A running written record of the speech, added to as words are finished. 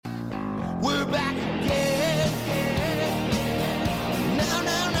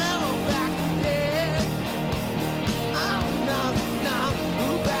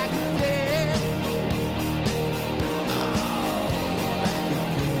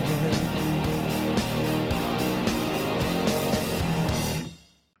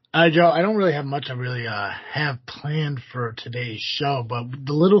Joe, I don't really have much I really have planned for today's show, but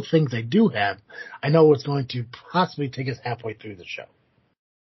the little things I do have, I know what's going to possibly take us halfway through the show.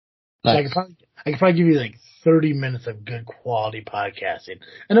 So Nice. I could probably give you like 30 minutes of good quality podcasting,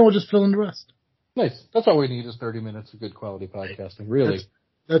 and then we'll just fill in the rest. Nice. That's all we need is 30 minutes of good quality podcasting, really.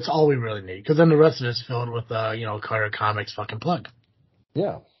 That's all we really need, because then the rest of it is filled with, Carter Comics fucking plug.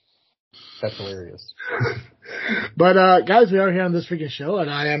 Yeah. That's hilarious. But, guys, we are here on this freaking show, and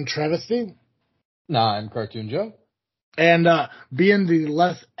I am Travesty. Nah, I'm Cartoon Joe. And being the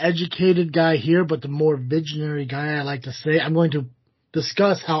less educated guy here, but the more visionary guy I like to say, I'm going to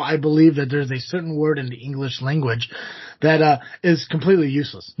discuss how I believe that there's a certain word in the English language that is completely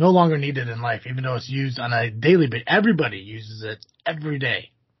useless, no longer needed in life, even though it's used on a daily basis. Everybody uses it every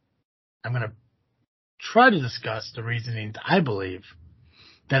day. I'm going to try to discuss the reasoning I believe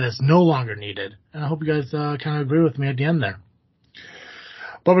that is no longer needed, and I hope you guys kind of agree with me at the end there.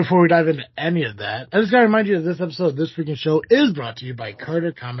 But before we dive into any of that, I just got to remind you that this episode of This Freaking Show is brought to you by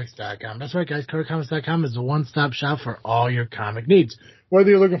CarterComics.com. That's right, guys. CarterComics.com is the one-stop shop for all your comic needs.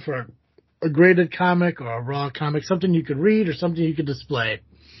 Whether you're looking for a graded comic or a raw comic, something you could read or something you could display,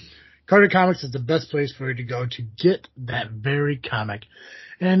 Carter Comics is the best place for you to go to get that very comic.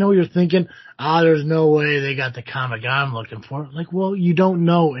 And I know you're thinking, there's no way they got the comic I'm looking for. Like, well, you don't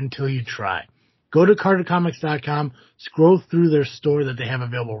know until you try. Go to CarterComics.com, scroll through their store that they have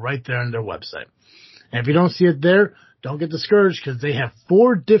available right there on their website. And if you don't see it there, don't get discouraged, because they have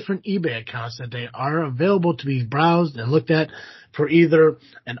 4 different eBay accounts that they are available to be browsed and looked at for either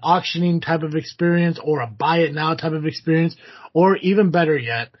an auctioning type of experience or a buy it now type of experience, or even better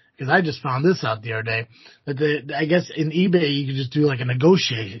yet, because I just found this out the other day, that I guess in eBay you could just do like a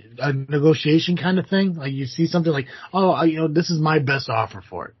negotiation kind of thing. Like you see something like, this is my best offer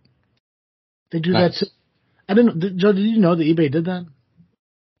for it. They do Nice. that too. I didn't, Joe, did you know that eBay did that?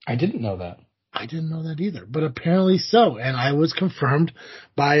 I didn't know that. I didn't know that either, but apparently so. And I was confirmed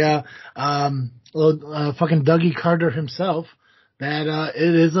by, fucking Dougie Carter himself that,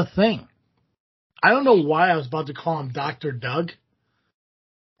 it is a thing. I don't know why I was about to call him Dr. Doug.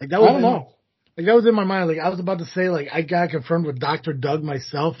 Like that was, I don't know. Like that was in my mind. Like I was about to say, like I got confirmed with Dr. Doug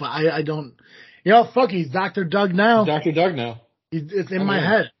myself. But I don't, fuck, he's Dr. Doug now. Dr. Doug now. It's in my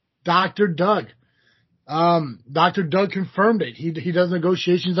head. Dr. Doug. Dr. Doug confirmed it. He does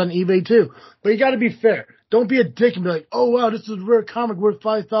negotiations on eBay too. But you gotta be fair. Don't be a dick and be like, oh wow, this is a rare comic worth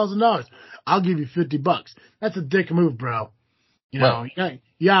 $5,000. I'll give you $50. That's a dick move, bro. You know, you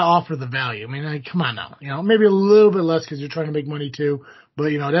gotta offer the value. I mean, like, come on now. Maybe a little bit less because you're trying to make money too.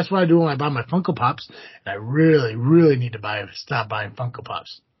 But that's what I do when I buy my Funko Pops. And I really, really need to stop buying Funko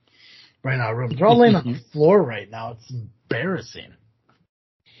Pops right now. They're all laying on the floor right now. It's embarrassing.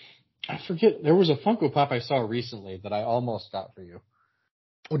 I forget. There was a Funko Pop I saw recently that I almost got for you.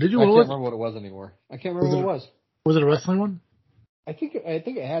 Oh, did you? I can't remember what it was anymore. I can't remember what it was. Was it a wrestling one? I think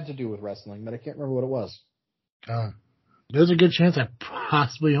it had to do with wrestling, but I can't remember what it was. There's a good chance I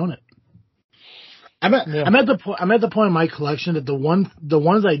possibly own it. I'm at the point in my collection that the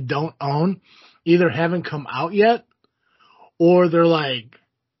ones I don't own either haven't come out yet, or they're like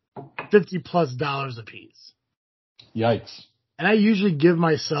 $50+ a piece. Yikes! And I usually give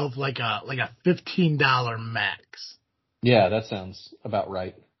myself like a $15 max. Yeah, that sounds about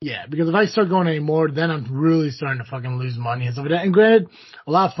right. Yeah, because if I start going any more, then I'm really starting to fucking lose money and stuff like that. And granted,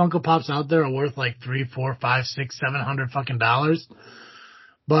 a lot of Funko Pops out there are worth like $300, $400, $500, $600, $700 fucking dollars.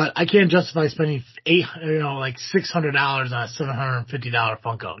 But I can't justify spending $600 on a $750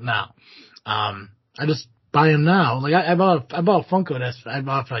 Funko. Now, I just buy them now. Like I bought a Funko I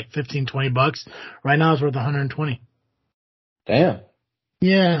bought for like $15-$20. Right now it's worth $120. Damn.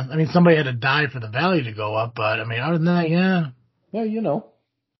 Yeah, I mean somebody had to die for the value to go up, but I mean other than that, yeah. Yeah,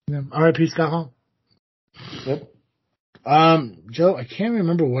 Yeah. R.I.P. Scott Hall. Yep. Joe, I can't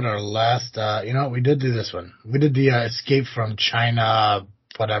remember what our last. We did do this one. We did the Escape from China,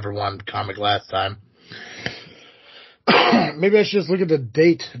 whatever one comic last time. Maybe I should just look at the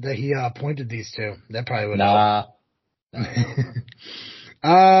date that he pointed these to. That probably would help.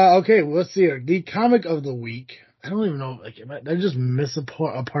 Okay, well, let's see here. The comic of the week. I don't even know. Like, did I just miss a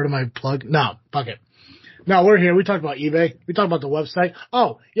part of my plug? No, fuck it. No, we're here. We talked about eBay. We talked about the website.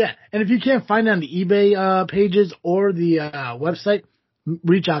 Oh, yeah. And if you can't find it on the eBay pages or the website,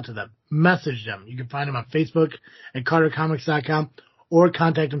 reach out to them. Message them. You can find them on Facebook at CarterComics.com or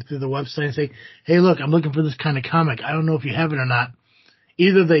contact them through the website and say, hey, look, I'm looking for this kind of comic. I don't know if you have it or not.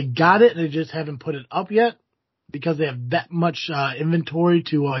 Either they got it and they just haven't put it up yet because they have that much inventory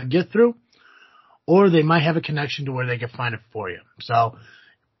to get through, or they might have a connection to where they can find it for you. So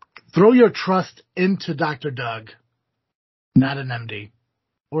throw your trust into Dr. Doug, not an MD.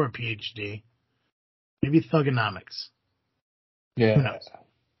 or a PhD. Maybe Thugonomics. Yeah. Who knows?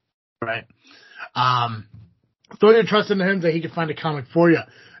 Right. Throw your trust into him that he can find a comic for you.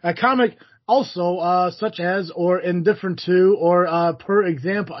 A comic also, such as, or indifferent to, or per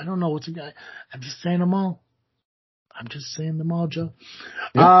example. I don't know what's a guy. I'm just saying them all. Joe.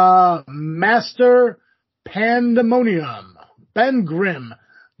 Yeah. Master Pandemonium. Ben Grimm,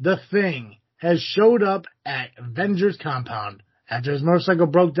 the Thing, has showed up at Avengers compound. After his motorcycle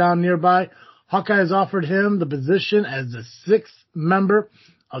broke down nearby, Hawkeye has offered him the position as the 6th member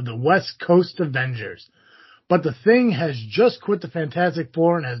of the West Coast Avengers. But the Thing has just quit the Fantastic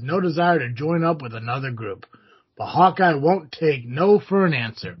Four and has no desire to join up with another group. But Hawkeye won't take no for an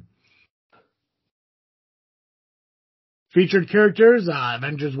answer. Featured characters,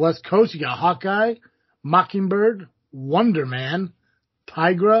 Avengers West Coast, you got Hawkeye, Mockingbird, Wonder Man,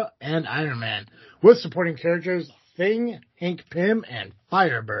 Tigra, and Iron Man. With supporting characters, Thing, Hank Pym, and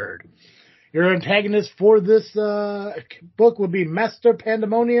Firebird. Your antagonist for this book would be Master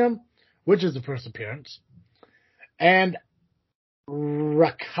Pandemonium, which is the first appearance, and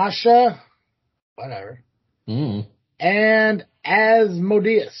Rakasha, whatever, and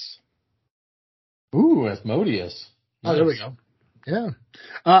Asmodeus. Ooh, Asmodeus. Oh, there we go. Yeah.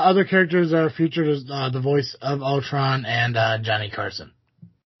 Other characters are featured as the voice of Ultron and Johnny Carson.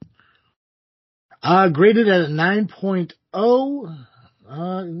 Graded at a 9.0.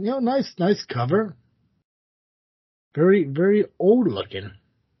 Nice cover. Very, very old looking.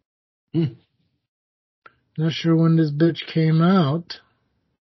 Not sure when this bitch came out.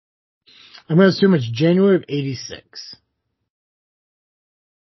 I'm going to assume it's January of 86.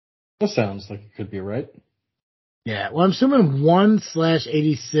 That sounds like it could be right. Yeah, well, I'm assuming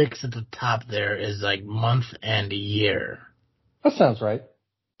 1/86 at the top there is like month and year. That sounds right.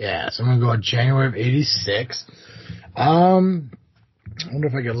 Yeah, so I'm going to go with January of 86. I wonder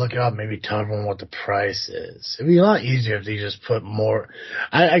if I could look it up, maybe tell everyone what the price is. It'd be a lot easier if they just put more.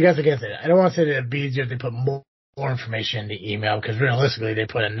 I guess I can't say that. I don't want to say that it'd be easier if they put more information in the email, because realistically they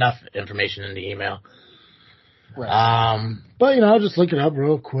put enough information in the email. Right. But I'll just look it up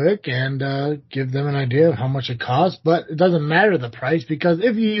real quick and give them an idea of how much it costs. But it doesn't matter the price, because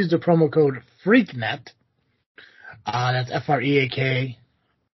if you use the promo code FREAKNET, that's FREAKNET.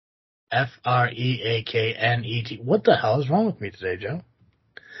 What the hell is wrong with me today, Joe?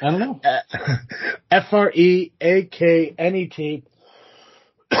 I don't know. FREAKNET.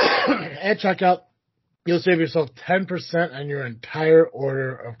 At checkout, you'll save yourself 10% on your entire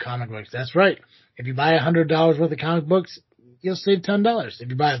order of comic books. That's right. If you buy $100 worth of comic books, you'll save $10. If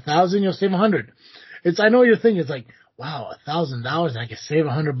you buy 1,000, you'll save 100. I know your thing is like, wow, $1,000 and I can save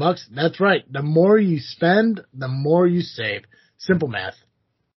 $100. That's right. The more you spend, the more you save. Simple math.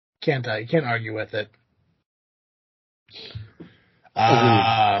 You can't argue with it.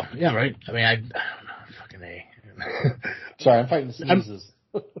 Yeah, right. I mean, I don't know. Fucking A. Sorry, I'm fighting sneezes.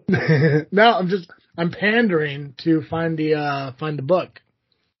 No, I'm pandering to find the book.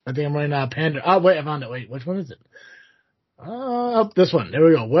 I think I'm running out of pander. Oh, wait, I found it. Wait, which one is it? This one. There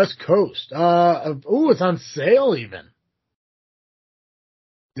we go. West Coast. It's on sale even.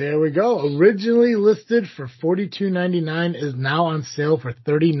 There we go. Originally listed for $42.99 is now on sale for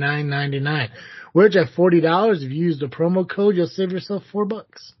 $39.99. Which at $40, if you use the promo code, you'll save yourself $4.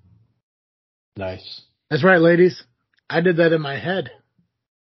 Nice. That's right, ladies. I did that in my head.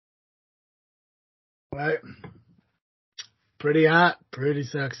 Right. Pretty hot, pretty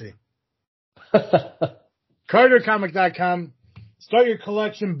sexy. CarterComic.com. Start your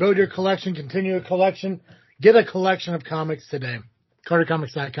collection, build your collection, continue your collection. Get a collection of comics today.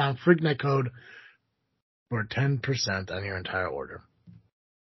 CarterComics.com. FreakNet code for 10% on your entire order.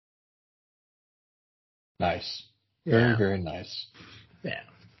 Nice. Yeah. Very, very nice. Yeah.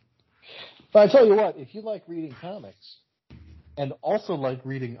 But I tell you what, if you like reading comics and also like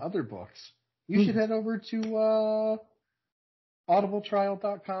reading other books, you should head over to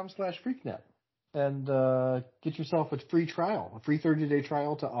audibletrial.com/freaknet and get yourself a free trial, a free 30-day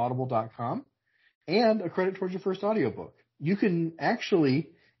trial to audible.com, and a credit towards your first audiobook. You can actually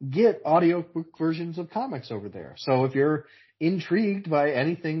get audiobook versions of comics over there. So if you're intrigued by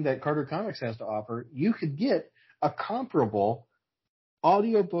anything that Carter Comics has to offer, you could get a comparable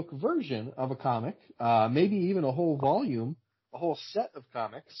audiobook version of a comic, maybe even a whole volume, a whole set of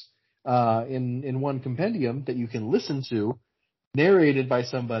comics in one compendium that you can listen to, narrated by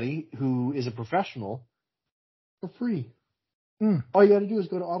somebody who is a professional for free. All you got to do is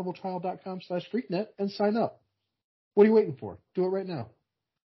go to audibletrial.com/freaknet and sign up. What are you waiting for? Do it right now.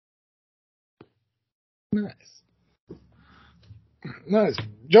 Nice. Nice.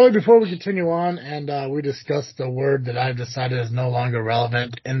 Joey, before we continue on and we discuss the word that I've decided is no longer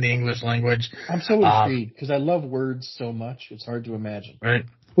relevant in the English language. I'm so intrigued because I love words so much. It's hard to imagine. Right.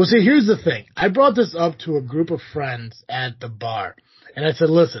 Well, see, here's the thing. I brought this up to a group of friends at the bar. And I said,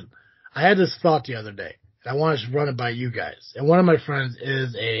 listen, I had this thought the other day. And I wanted to run it by you guys. And one of my friends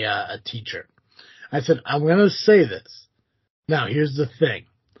is a teacher. I said, I'm going to say this. Now, here's the thing.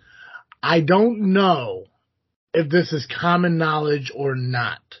 I don't know if this is common knowledge or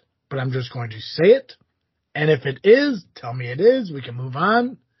not, but I'm just going to say it. And if it is, tell me it is. We can move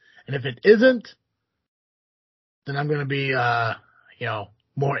on. And if it isn't, then I'm going to be,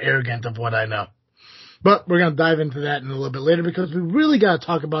 more arrogant of what I know. But we're going to dive into that in a little bit later because we really got to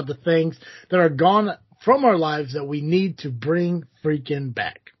talk about the things that are gone from our lives that we need to bring freaking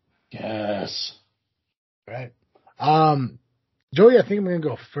back. Yes. Right. Joey, I think I'm going to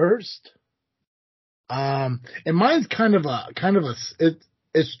go first. And mine's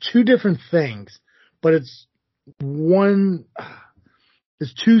it's two different things, but it's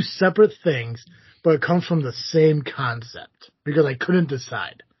two separate things, but it comes from the same concept because I couldn't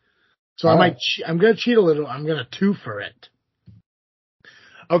decide. So I'm going to cheat a little. I'm going to two for it.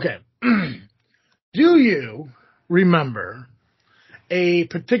 Okay. Do you remember a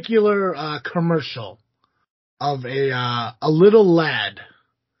particular commercial of a little lad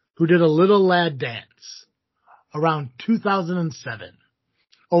who did a little lad dance around 2007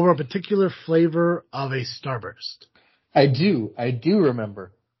 over a particular flavor of a Starburst? I do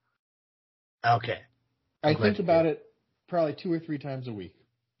remember. Okay. I think about it probably 2 or 3 times a week.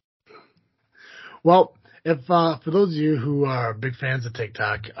 Well, if for those of you who are big fans of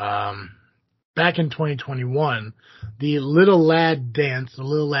TikTok, back in 2021, the little lad dance, the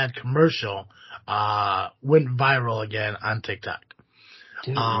little lad commercial, went viral again on TikTok.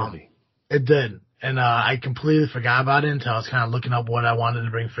 Did it really? It did. And I completely forgot about it until I was kind of looking up what I wanted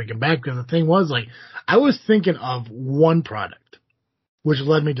to bring freaking back. Because the thing was, like, I was thinking of one product, which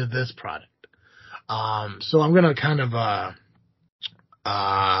led me to this product. So I'm gonna kind of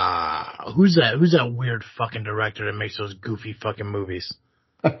who's that weird fucking director that makes those goofy fucking movies?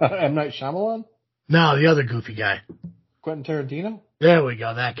 M. Night Shyamalan? No, the other goofy guy. Quentin Tarantino? There we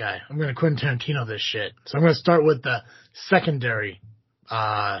go, that guy. I'm gonna Quentin Tarantino this shit. So I'm gonna start with the secondary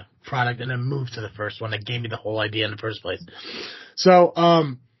product and then move to the first one that gave me the whole idea in the first place. So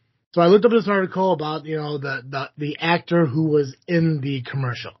I looked up this article about, the actor who was in the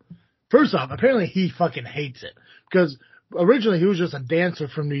commercial. First off, apparently he fucking hates it because originally he was just a dancer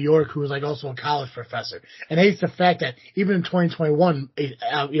from New York who was like also a college professor and hates the fact that even in 2021,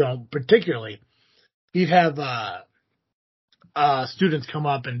 particularly, he'd have students come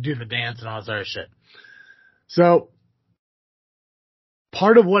up and do the dance and all this other shit. So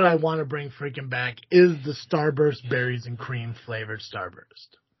part of what I want to bring freaking back is the Starburst berries and cream flavored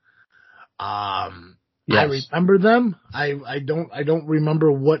Starburst. Yes. I remember them. I don't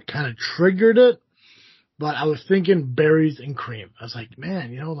remember what kind of triggered it, but I was thinking berries and cream. I was like,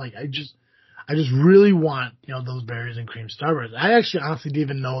 man, I just really want, those berries and cream Starburst. I actually honestly didn't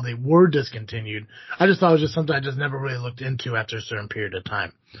even know they were discontinued. I just thought it was just something I just never really looked into after a certain period of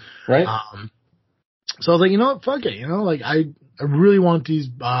time. Right. So I was like, fuck it, I really want these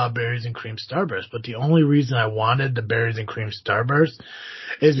berries and cream Starburst, but the only reason I wanted the berries and cream Starburst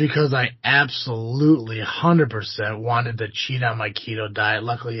is because I absolutely 100% wanted to cheat on my keto diet.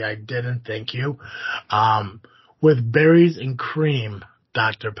 Luckily, I didn't, thank you, with berries and cream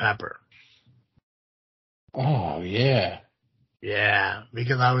Dr. Pepper. Oh, yeah. Yeah,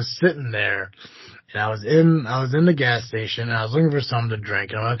 because I was sitting there and I was in the gas station and I was looking for something to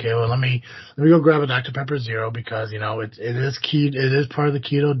drink. And I'm like, okay, well, let me go grab a Dr. Pepper Zero because, it is part of the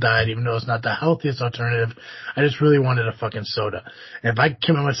keto diet, even though it's not the healthiest alternative. I just really wanted a fucking soda. And if I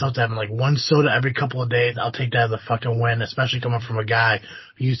commit myself to having like one soda every couple of days, I'll take that as a fucking win, especially coming from a guy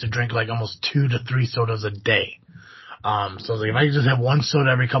who used to drink like almost 2 to 3 sodas a day. So I was like, if I could just have one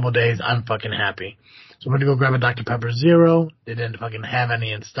soda every couple of days, I'm fucking happy. So I'm going to go grab a Dr. Pepper Zero. They didn't fucking have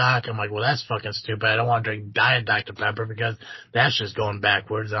any in stock. I'm like, well, that's fucking stupid. I don't want to drink Diet Dr. Pepper because that's just going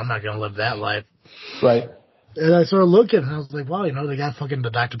backwards. I'm not going to live that life. Right. And I started looking and I was like, wow, they got fucking the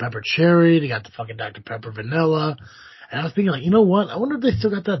Dr. Pepper Cherry. They got the fucking Dr. Pepper Vanilla. And I was thinking like, you know what? I wonder if they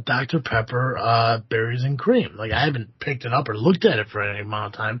still got that Dr. Pepper, berries and cream. Like I haven't picked it up or looked at it for any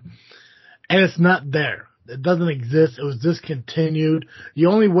amount of time. And it's not there. It doesn't exist. It was discontinued. The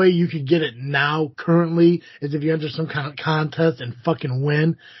only way you could get it now, currently, is if you enter some kind of contest and fucking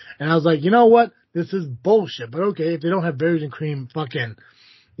win. And I was like, you know what? This is bullshit. But okay, if they don't have berries and cream fucking,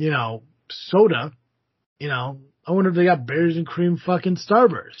 soda, I wonder if they got berries and cream fucking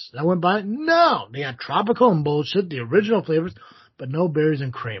Starburst. I went by, no. They got tropical and bullshit, the original flavors. but no berries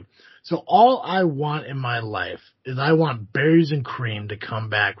and cream. So all I want in my life is I want berries and cream to come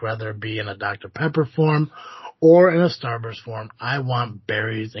back, whether it be in a Dr. Pepper form or in a Starburst form. I want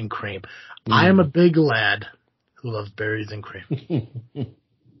berries and cream. I am a big lad who loves berries and cream.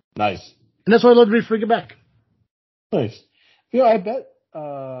 Nice. And that's why I love to be freaking back. Nice. I bet,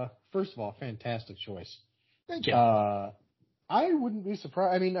 first of all, fantastic choice. Thank you. I wouldn't be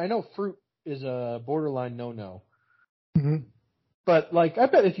surprised. I mean, I know fruit is a borderline no-no. Mm-hmm. But, I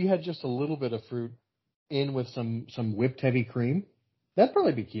bet if you had just a little bit of fruit in with some whipped heavy cream, that'd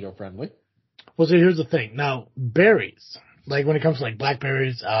probably be keto-friendly. Well, see, here's the thing. Now, berries, when it comes to,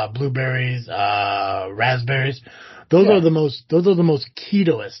 blackberries, blueberries, raspberries, those are the most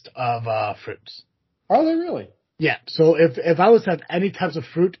ketoist of fruits. Are they really? Yeah. So if I was to have any types of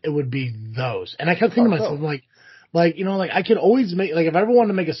fruit, it would be those. And I kept thinking to myself, I could always make, if I ever wanted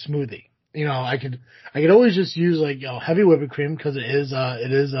to make a smoothie, I could always just use heavy whipping cream because it is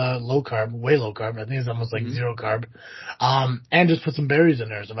low carb, way low carb. I think it's almost zero carb. And just put some berries in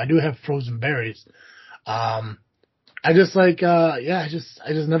there. So if I do have frozen berries, I just I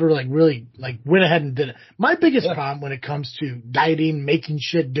just never really went ahead and did it. My biggest problem when it comes to dieting, making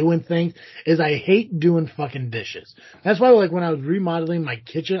shit, doing things is I hate doing fucking dishes. That's why when I was remodeling my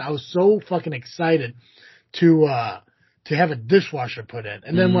kitchen, I was so fucking excited to have a dishwasher put in.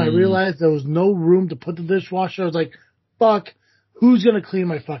 And then when I realized there was no room to put the dishwasher, I was like, fuck, who's going to clean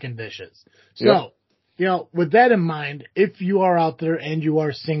my fucking dishes? So, with that in mind, if you are out there and you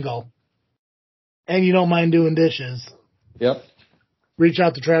are single and you don't mind doing dishes, reach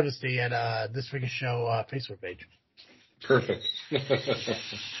out to Travesty at This Freaking Show Facebook page. Perfect.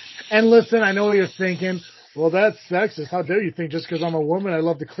 And listen, I know what you're thinking. Well, that's sexist. How dare you think just because I'm a woman I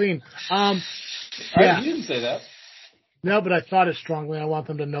love to clean? You didn't say that. No, but I thought it strongly. I want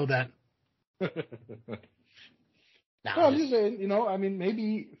them to know that. I'm just saying,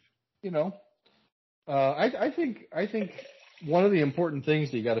 maybe, I think one of the important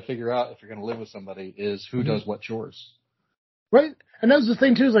things that you got to figure out if you're going to live with somebody is who does what chores. Right. And that's the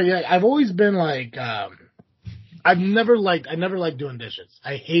thing too, is I've always been I never liked doing dishes.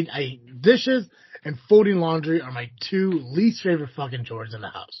 I hate dishes and folding laundry are my two least favorite fucking chores in the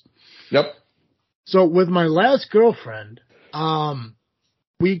house. Yep. So with my last girlfriend,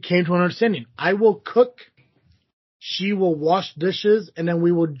 we came to an understanding. I will cook, she will wash dishes, and then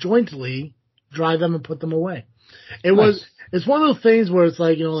we will jointly dry them and put them away. It's one of those things where it's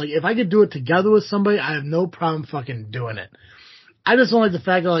if I could do it together with somebody, I have no problem fucking doing it. I just don't like the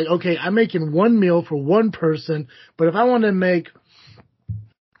fact that okay, I'm making one meal for one person, but if I want to make,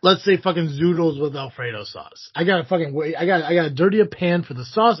 let's say fucking zoodles with Alfredo sauce, I gotta dirty a pan for the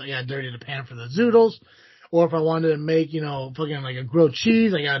sauce, I gotta dirty the pan for the zoodles, or if I wanted to make, fucking a grilled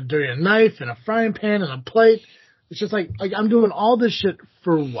cheese, I gotta dirty a knife and a frying pan and a plate. It's just I'm doing all this shit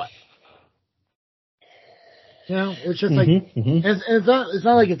for what? It's just it's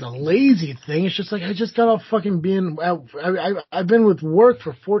not like it's a lazy thing. It's just I just got off fucking being, I've been with work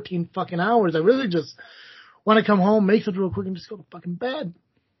for 14 fucking hours. I really just want to come home, make something real quick and just go to fucking bed.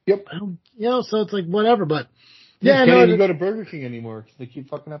 Yep. So it's whatever, but you can't even go to Burger King anymore because they keep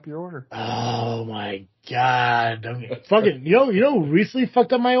fucking up your order. Oh my God. Fucking, you know who recently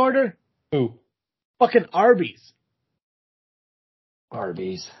fucked up my order? Who? Fucking Arby's.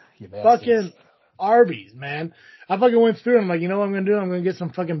 Arby's. You fucking Arby's, man. I fucking went through and I'm like, you know what I'm going to do? I'm going to get some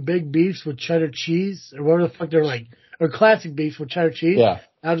fucking big beefs with cheddar cheese or whatever the fuck they're or classic beefs with cheddar cheese. Yeah.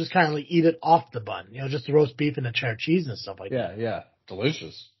 I'll just kind of eat it off the bun, just the roast beef and the cheddar cheese and stuff like that. Yeah.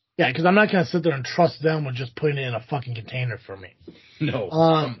 Delicious. Yeah, because I'm not going to sit there and trust them with just putting it in a fucking container for me.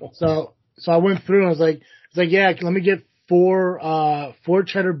 No. So I went through and I was like, yeah, let me get four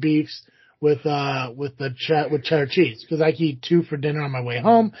cheddar beefs with cheddar cheese because I can eat 2 for dinner on my way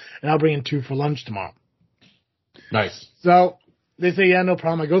home and I'll bring in 2 for lunch tomorrow. Nice. So they say, yeah, no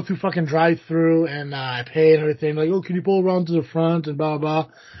problem. I go through fucking drive-through and I pay and everything. Like, oh, can you pull around to the front and blah, blah,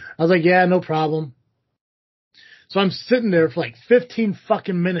 blah. I was like, yeah, no problem. So I'm sitting there for 15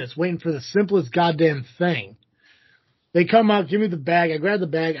 fucking minutes waiting for the simplest goddamn thing. They come out, give me the bag. I grab the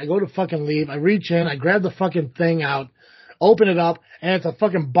bag. I go to fucking leave. I reach in. I grab the fucking thing out, open it up, and it's a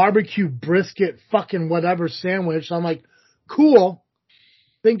fucking barbecue brisket fucking whatever sandwich. So I'm like, cool.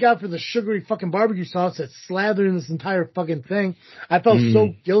 Thank God for the sugary fucking barbecue sauce that's slathered in this entire fucking thing. I felt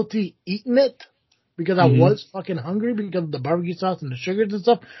so guilty eating it because I was fucking hungry because of the barbecue sauce and the sugars and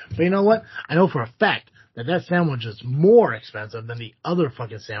stuff. But you know what? I know for a fact that sandwich is more expensive than the other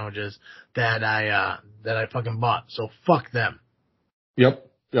fucking sandwiches that I fucking bought. So fuck them. Yep.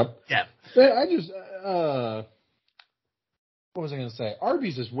 Yeah. I just, what was I going to say?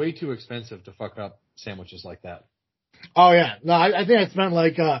 Arby's is way too expensive to fuck up sandwiches like that. Oh yeah, no, I think I spent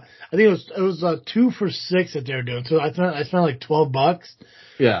like I think it was 2 for $6 that they were doing. So I spent like $12.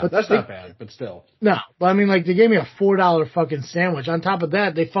 Yeah, But that's not bad, but still. no, but I mean like they gave me a $4 fucking sandwich. On top of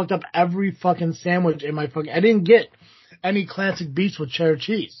that, they fucked up every fucking sandwich in my fucking. I didn't get any classic beefs with cheddar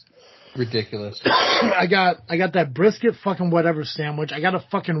cheese. Ridiculous. I got that brisket fucking whatever sandwich. I got a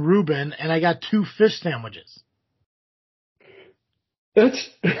fucking Reuben, and I got 2 fish sandwiches. That's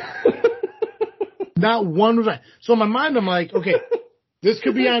Not one was right. So in my mind, I'm like, okay, this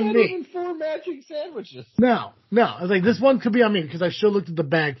could be on me. Even 4 matching sandwiches. No. I was like, this one could be on me because I should have looked at the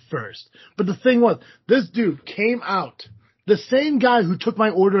bag first. But the thing was, this dude came out. The same guy who took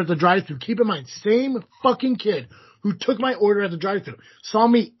my order at the drive-thru. Keep in mind, same fucking kid who took my order at the drive-thru saw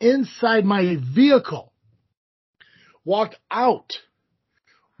me inside my vehicle, walked out,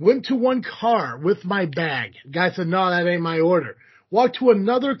 went to one car with my bag. Guy said, no, that ain't my order. Walked to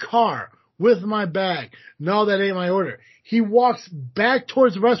another car with my bag. No, that ain't my order. He walks back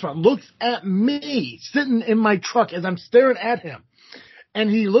towards the restaurant, looks at me sitting in my truck as I'm staring at him. And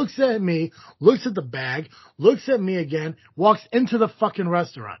he looks at me, looks at the bag, looks at me again, walks into the fucking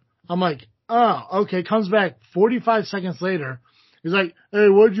restaurant. I'm like, oh, okay. Comes back 45 seconds later. He's like, hey,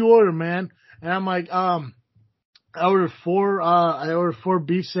 what'd you order, man? And I'm like, I ordered 4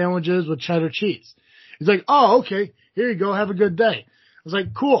 beef sandwiches with cheddar cheese. He's like, oh, okay. Here you go. Have a good day. I was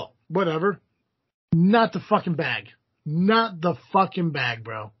like, cool. Whatever. Not the fucking bag. Not the fucking bag,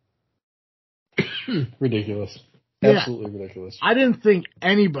 bro. Ridiculous. Yeah. Absolutely ridiculous. I didn't think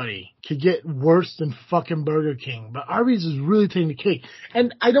anybody could get worse than fucking Burger King, but Arby's is really taking the cake.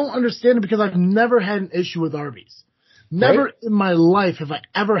 And I don't understand it because I've never had an issue with Arby's. Never in my life have I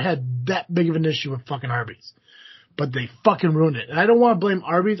ever had that big of an issue with fucking Arby's. But they fucking ruined it. And I don't want to blame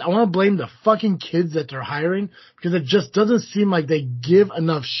Arby's. I want to blame the fucking kids that they're hiring because it just doesn't seem like they give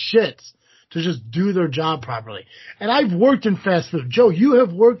enough shits to just do their job properly. And I've worked in fast food. Joe, you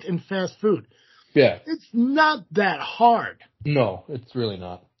have worked in fast food. Yeah. It's not that hard. No, it's really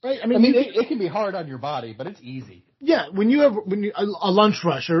not. Right? I I mean, mean, it can be hard on your body, but it's easy. yeah, when you a lunch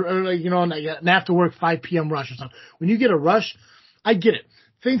rush or like, like an after work 5 p.m. rush or something, when you get a rush, I get it.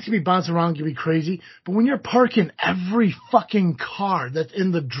 Things can be bouncing around, can be crazy, but when you're parking every fucking car that's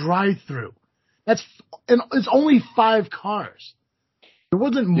in the drive-thru, and it's only 5 cars. There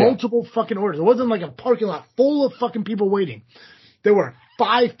wasn't multiple fucking orders. It wasn't like a parking lot full of fucking people waiting. There were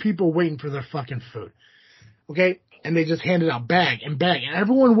 5 people waiting for their fucking food. Okay? And they just handed out bag. And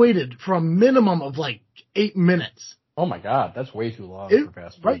everyone waited for a minimum of like 8 minutes. Oh my God, that's way too long for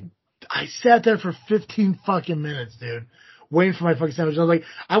fast food. Right? I sat there for 15 fucking minutes, dude, waiting for my fucking sandwich. I was like,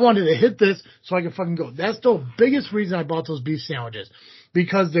 I wanted to hit this so I could fucking go. That's the biggest reason I bought those beef sandwiches.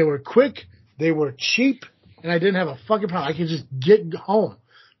 Because they were quick, they were cheap, and I didn't have a fucking problem. I could just get home.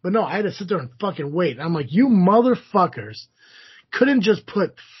 But no, I had to sit there and fucking wait. I'm like, you motherfuckers couldn't just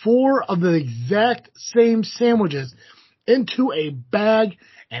put 4 of the exact same sandwiches into a bag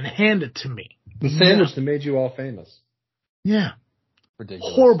and hand it to me. The sandwich that made you all famous. Yeah.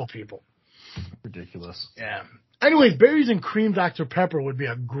 Ridiculous. Horrible people. Ridiculous. Yeah. Anyways, berries and cream Dr. Pepper would be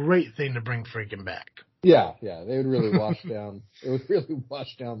a great thing to bring freaking back. Yeah, they would really wash down. It would really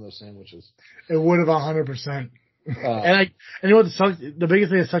wash down those sandwiches. It would have 100%. And you know what sucked? The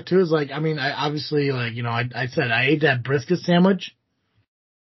biggest thing that sucked too is like, I mean, I obviously like, I said I ate that brisket sandwich.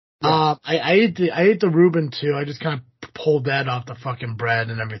 Yeah. I ate the Reuben too. I just kind of pulled that off the fucking bread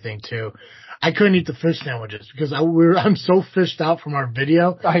and everything too. I couldn't eat the fish sandwiches because I'm so fished out from our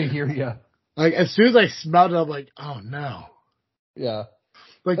video. I hear you. Like as soon as I smelled it, I'm like, oh no. Yeah.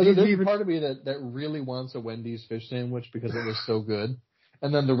 Like there's part of me that really wants a Wendy's fish sandwich because it was so good.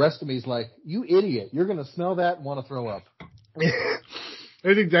 And then the rest of me is like, you idiot. You're going to smell that and want to throw up.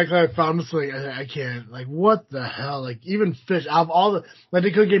 That's exactly how I found this. Like, I can't. Like, what the hell? Like, even fish. Out of all the. Like, they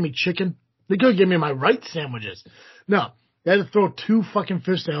could have gave me chicken. They could have given me my right sandwiches. No. They had to throw 2 fucking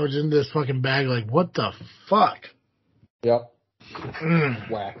fish sandwiches in this fucking bag. Like, what the fuck? Yep.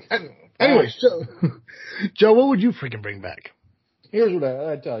 Whack. Anyway, Joe, what would you freaking bring back? Here's what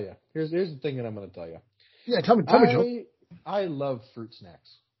I tell you. Here's the thing that I'm going to tell you. Yeah, tell me, Joe. I love fruit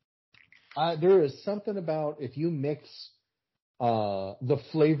snacks. There is something about if you mix the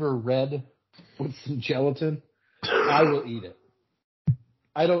flavor red with some gelatin, I will eat it.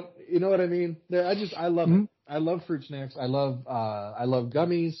 I don't, you know what I mean? I love it. I love fruit snacks. I love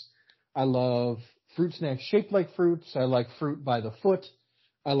gummies. I love fruit snacks shaped like fruits. I like fruit by the foot.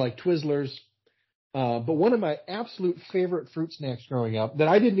 I like Twizzlers. But one of my absolute favorite fruit snacks growing up that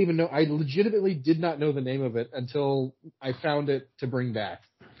I didn't even know, I legitimately did not know the name of it until I found it to bring back.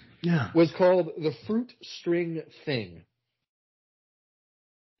 Yeah. Was called the Fruit String Thing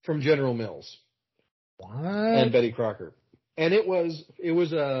from General Mills. and Betty Crocker. And it was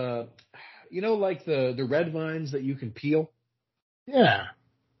like the red vines that you can peel. Yeah.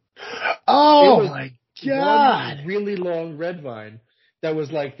 Oh my God. One really long red vine that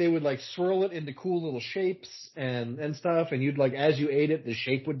was like, they would like swirl it into cool little shapes and stuff. And you'd like, as you ate it, the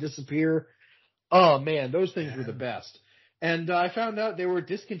shape would disappear. Oh man, those things were the best. And I found out they were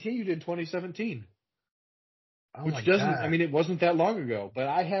discontinued in 2017. Which doesn't, I mean, it wasn't that long ago, but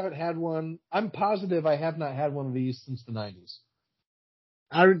I haven't had one. I'm positive I have not had one of these since the 90s.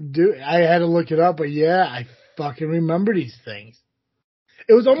 I had to look it up, but yeah, I fucking remember these things.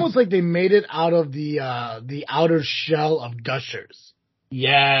 It was almost like they made it out of the outer shell of Gushers.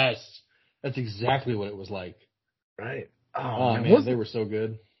 Yes. That's exactly what it was like. Right. Oh man, they were so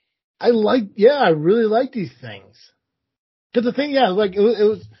good. I really like these things. Cause the thing, like it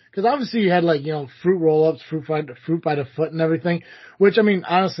was, cause obviously you had like, fruit roll-ups, fruit by the foot and everything, which I mean,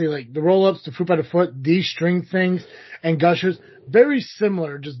 honestly, like the roll-ups, the fruit by the foot, these string things and Gushers, very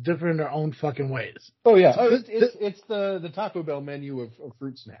similar, just different in their own fucking ways. Oh yeah. It's the Taco Bell menu of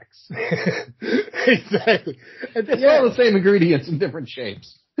fruit snacks. Exactly. It's all the same ingredients in different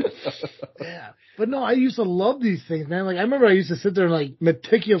shapes. Yeah. But no, I used to love these things, man. Like I remember I used to sit there and like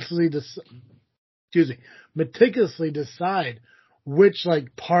meticulously decide which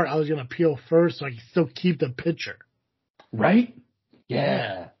like part I was gonna peel first, so I could still keep the picture. Right?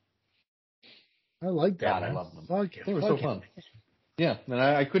 Yeah. I like that. God, I love them. Fuck it. They were so fun. Yeah, and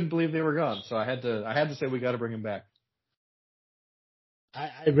I couldn't believe they were gone, so I had to say we got to bring them back.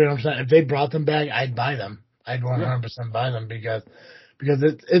 I agree. If they brought them back, I'd buy them. I'd 100% buy them because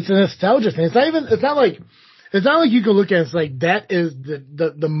it's a nostalgia thing. It's not like you can look at it, it's like that is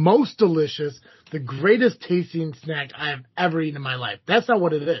the most delicious, the greatest tasting snack I have ever eaten in my life. That's not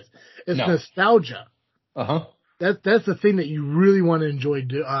what it is. It's nostalgia. Uh-huh. That's the thing that you really want to enjoy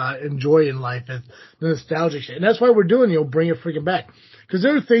in life is the nostalgic shit. And that's why we're doing, bring it freaking back. Because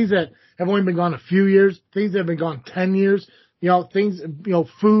there are things that have only been gone a few years, things that have been gone 10 years, things,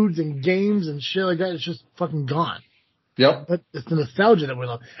 foods and games and shit like that. It's just fucking gone. Yep. But it's the nostalgia that we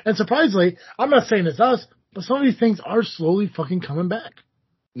love. And surprisingly, I'm not saying it's us, but some of these things are slowly fucking coming back.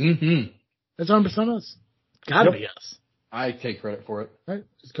 Mm-hmm. That's 100% us. Gotta be us. I take credit for it. Right?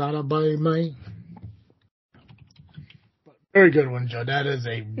 It's gotta be me. Very good one, Joe. That is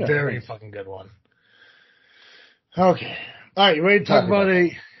a very fucking good one. Okay. All right, you ready to talk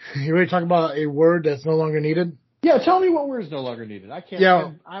about a word that's no longer needed? Yeah, tell me what word is no longer needed. I can't.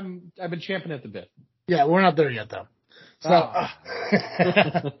 Yeah. I've been champing at the bit. Yeah, we're not there yet though. So I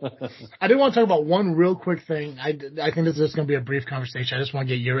did want to talk about one real quick thing. I think this is just going to be a brief conversation. I just want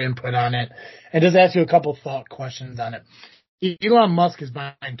to get your input on it and just ask you a couple thought questions on it. Elon Musk is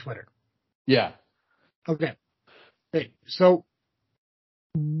buying Twitter. Yeah. Okay. Hey, so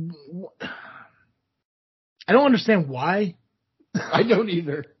I don't understand why. I don't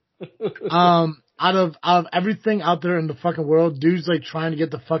either. Out of everything out there in the fucking world, dude's like trying to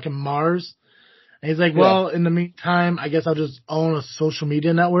get the fucking Mars. And he's like, well, in the meantime, I guess I'll just own a social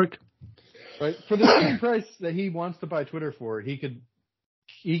media network. Right. For the same price that he wants to buy Twitter for, he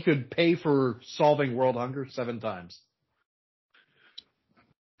could pay for solving world hunger 7 times.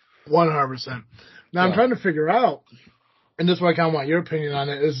 100%. Now I'm trying to figure out, and this is why I kind of want your opinion on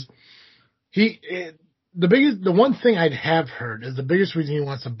it, is the one thing I'd have heard is the biggest reason he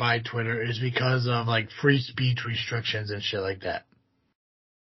wants to buy Twitter is because of like free speech restrictions and shit like that.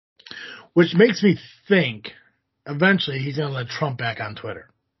 Which makes me think eventually he's going to let Trump back on Twitter.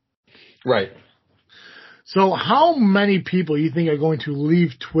 Right. So how many people you think are going to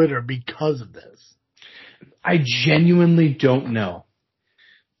leave Twitter because of this? I genuinely don't know.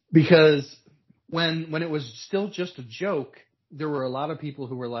 Because when it was still just a joke, there were a lot of people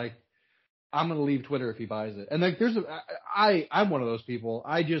who were like, I'm going to leave Twitter if he buys it. And like, I'm one of those people.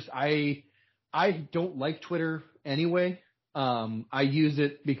 I don't like Twitter anyway. I use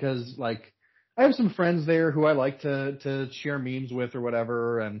it because like I have some friends there who I like to share memes with or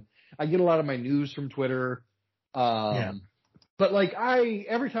whatever. And I get a lot of my news from Twitter. But like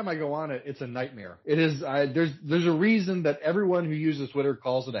every time I go on it, it's a nightmare. It is, there's a reason that everyone who uses Twitter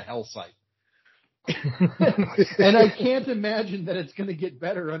calls it a hell site. And I can't imagine that it's going to get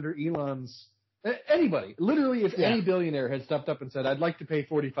better under Elon's. Anybody, literally, if any billionaire had stepped up and said, "I'd like to pay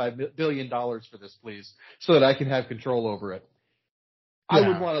 $45 billion for this, please, so that I can have control over it," I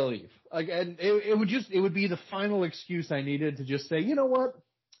would want to leave. Like, and it would be the final excuse I needed to just say, you know what,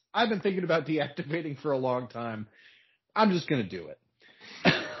 I've been thinking about deactivating for a long time. I'm just going to do it.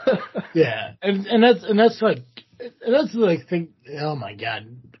 Yeah, and that's like think. Oh my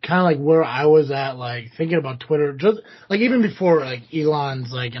god, kind of like where I was at, like thinking about Twitter, just like even before like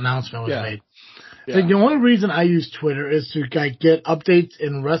Elon's like announcement was made. Like the only reason I use Twitter is to like get updates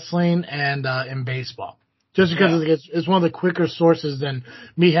in wrestling and in baseball. Just because it's one of the quicker sources than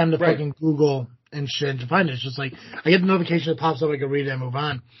me having to fucking Google and shit to find it. It's just like I get the notification that pops up, I can read it and move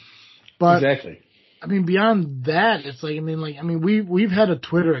on. But I mean, beyond that, it's like we've had a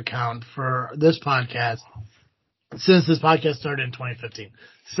Twitter account for this podcast since this podcast started in 2015.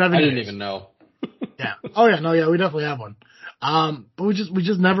 7 years. I didn't even know. Yeah. Oh yeah, no, yeah, we definitely have one. But we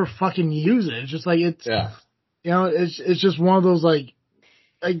just never fucking use it. It's just like it's just one of those like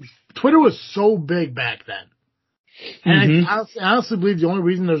Twitter was so big back then. And I honestly believe the only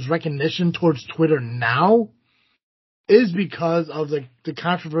reason there's recognition towards Twitter now is because of the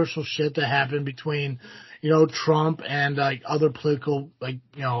controversial shit that happened between, Trump and like other political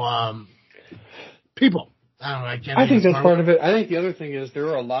people. I don't know. I think that's part of it. I think the other thing is there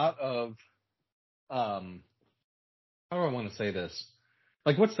are a lot of how do I want to say this?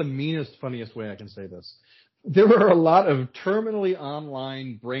 Like, what's the meanest, funniest way I can say this? There are a lot of terminally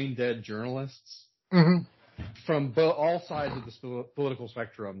online, brain-dead journalists from all sides of the political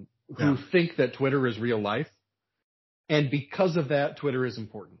spectrum who think that Twitter is real life. And because of that, Twitter is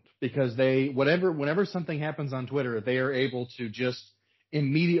important. Because whenever something happens on Twitter, they are able to just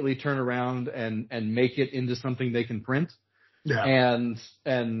immediately turn around and make it into something they can print. Yeah. And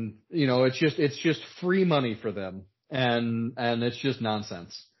it's just free money for them. And it's just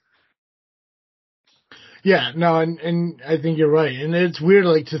nonsense. Yeah, no, and I think you're right. And it's weird,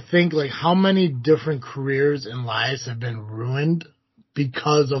 like, to think, like, how many different careers and lives have been ruined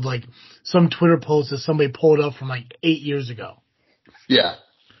because of, like, some Twitter post that somebody pulled up from, like, 8 years ago. Yeah.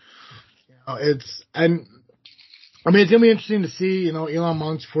 It's going to be interesting to see, Elon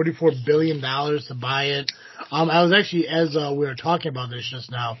Musk's $44 billion to buy it. I was actually, as we were talking about this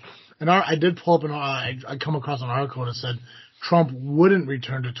just now, and I did pull up I come across an article that said Trump wouldn't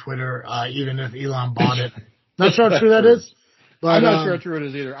return to Twitter even if Elon bought it. Not sure how true that is. But, I'm not sure how true it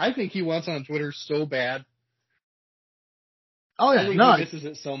is either. I think he wants on Twitter so bad. Oh yeah, he misses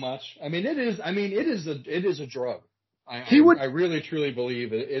it so much. It is a drug. I really truly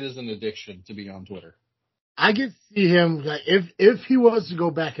believe it is an addiction to be on Twitter. I could see him, like, if he was to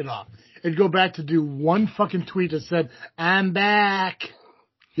go back it off, it'd go back to do one fucking tweet that said, "I'm back."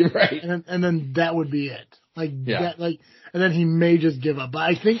 You're right. And then that would be it. And then he may just give up. But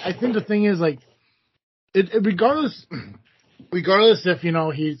I think the thing is, like, regardless if,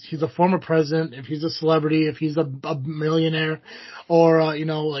 he's a former president, if he's a celebrity, if he's a millionaire, or,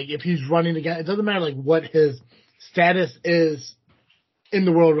 like, if he's running again, it doesn't matter, like, what his status is in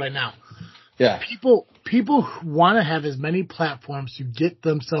the world right now. Yeah. People want to have as many platforms to get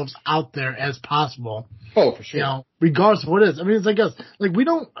themselves out there as possible. Oh, for sure. Regardless of what it is. It's like us. Like, we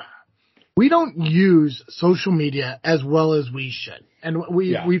don't use social media as well as we should. And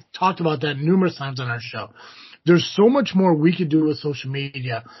we've talked about that numerous times on our show. There's so much more we could do with social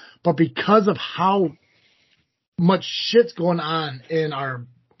media, but because of how much shit's going on in our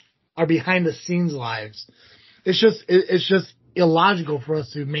behind the scenes lives, it's just illogical for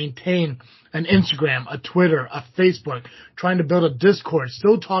us to maintain an Instagram, a Twitter, a Facebook, trying to build a Discord,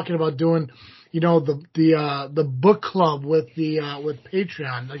 still talking about doing, the book club with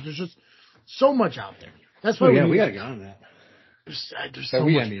Patreon. Like, there's just so much out there. That's why we gotta get on that. There's so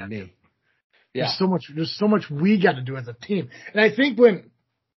much. Me. Yeah. There's so much we got to do as a team. And I think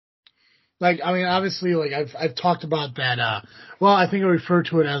obviously, like, I've talked about that. I think I referred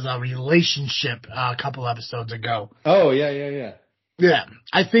to it as a relationship a couple episodes ago. Oh yeah. Yeah,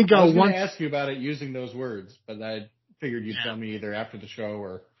 I think I was going to ask you about it using those words, but I figured you'd tell me either after the show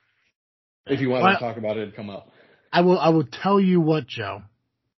or if you wanted to talk about it, it'd come up. I will tell you what, Joe.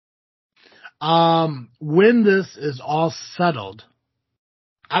 When this is all settled,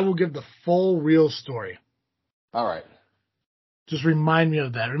 I will give the full real story. All right. Just remind me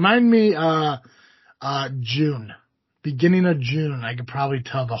of that. Remind me, June. Beginning of June, I could probably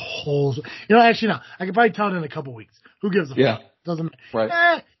tell the whole. Actually, no. I could probably tell it in a couple weeks. Who gives a fuck? Doesn't.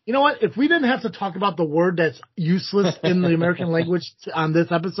 Right. You know what? If we didn't have to talk about the word that's useless in the American language on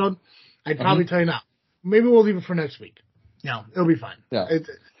this episode, I'd probably tell you now. Maybe we'll leave it for next week. It'll be fine. Yeah.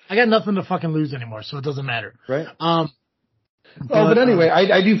 I got nothing to fucking lose anymore, so it doesn't matter. Right. But anyway,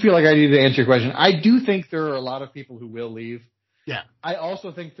 I do feel like I need to answer your question. I do think there are a lot of people who will leave. Yeah. I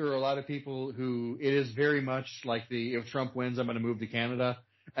also think there are a lot of people who it is very much like if Trump wins, I'm going to move to Canada.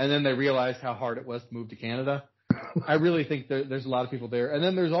 And then they realize how hard it was to move to Canada. I really think there's a lot of people there. And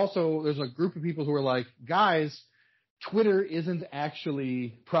then there's a group of people who are like, guys, Twitter isn't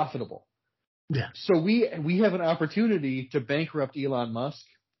actually profitable. Yeah. So we have an opportunity to bankrupt Elon Musk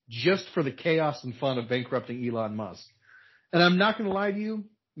just for the chaos and fun of bankrupting Elon Musk. And I'm not going to lie to you,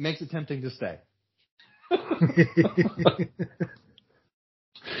 makes it tempting to stay.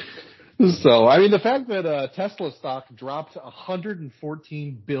 So, I mean, the fact that Tesla stock dropped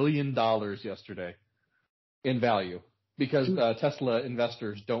 $114 billion yesterday in value because Tesla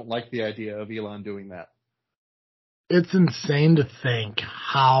investors don't like the idea of Elon doing that. It's insane to think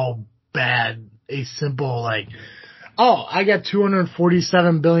how bad a simple, like, oh, I got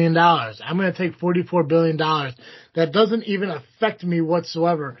 $247 billion. I'm going to take $44 billion. That doesn't even affect me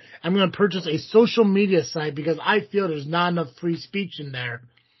whatsoever. I'm going to purchase a social media site because I feel there's not enough free speech in there.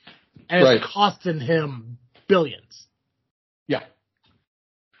 And it's costing him billions. Yeah.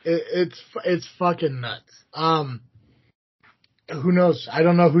 It's fucking nuts. Who knows? I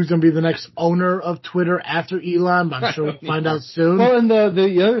don't know who's going to be the next owner of Twitter after Elon, but I'm sure we'll find out soon. Well, and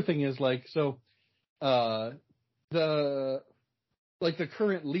the other thing is, like, so, the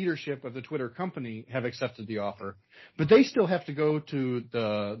current leadership of the Twitter company have accepted the offer, but they still have to go to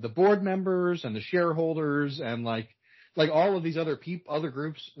the board members and the shareholders and like all of these other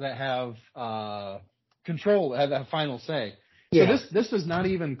groups that have control, have final say. Yeah. So this is not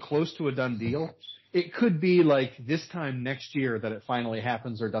even close to a done deal. It could be like this time next year that it finally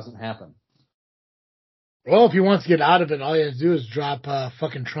happens or doesn't happen. Well, if he wants to get out of it, all he has to do is drop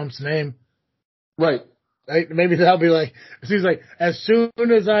fucking Trump's name. Right. Maybe that'll be like, he's like, as soon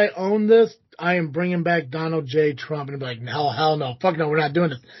as I own this, I am bringing back Donald J. Trump. And he'll be like, hell no, fuck no, we're not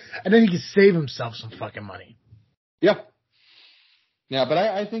doing this. And then he can save himself some fucking money. Yeah. Yeah, but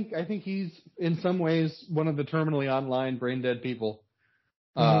I think he's in some ways one of the terminally online brain dead people.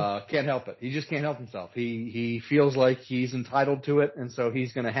 Can't help it. He just can't help himself. He feels like he's entitled to it, and so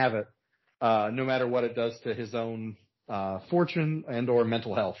he's going to have it, no matter what it does to his own fortune and or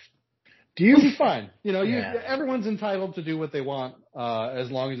mental health. Which is fine. You know, everyone's entitled to do what they want,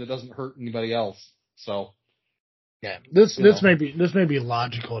 as long as it doesn't hurt anybody else. So, yeah, this may be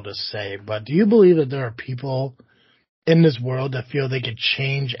logical to say, but do you believe that there are people in this world that feel they could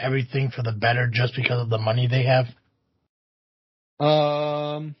change everything for the better just because of the money they have?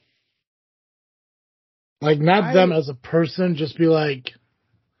 Like, not them as a person, just be like,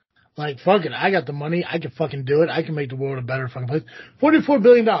 fuck it, I got the money, I can fucking do it, I can make the world a better fucking place. $44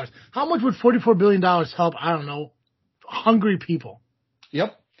 billion. How much would $44 billion help, I don't know, hungry people?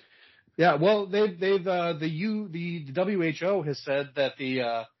 Yep. Yeah, well, the WHO has said that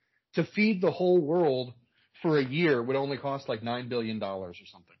to feed the whole world for a year would only cost like $9 billion or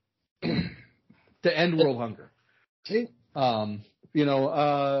something to end world hunger. See?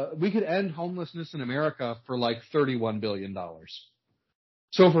 We could end homelessness in America for like $31 billion.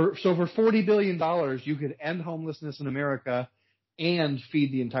 So for $40 billion, you could end homelessness in America and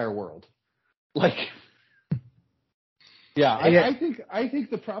feed the entire world. Like, yeah, I think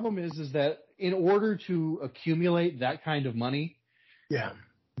the problem is that in order to accumulate that kind of money,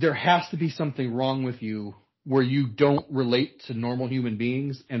 there has to be something wrong with you where you don't relate to normal human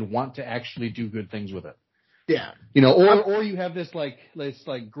beings and want to actually do good things with it. Yeah. Or you have this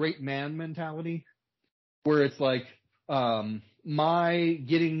great man mentality where it's like, my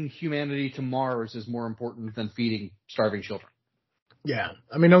getting humanity to Mars is more important than feeding starving children. Yeah.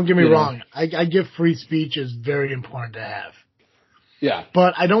 I mean, don't get me wrong. I give free speech is very important to have. Yeah.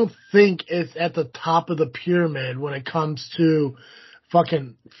 But I don't think it's at the top of the pyramid when it comes to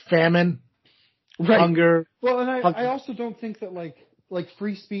fucking famine, hunger. Well, and I also don't think that like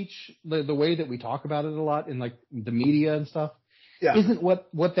free speech, the way that we talk about it a lot in like the media and stuff, isn't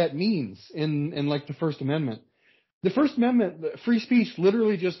what that means in like the First Amendment. The First Amendment, free speech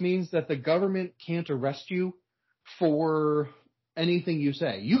literally just means that the government can't arrest you for anything you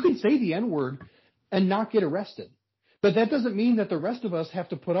say. You can say the N-word and not get arrested, but that doesn't mean that the rest of us have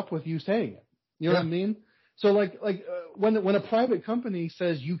to put up with you saying it. You know what I mean? So when a private company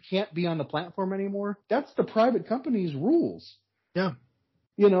says you can't be on the platform anymore, that's the private company's rules. Yeah.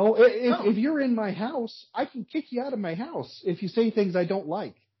 If you're in my house, I can kick you out of my house if you say things I don't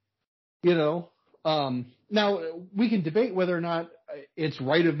like. Now we can debate whether or not it's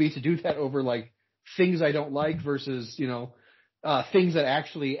right of me to do that over like things I don't like versus, things that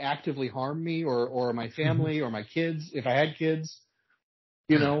actually actively harm me or my family or my kids. If I had kids,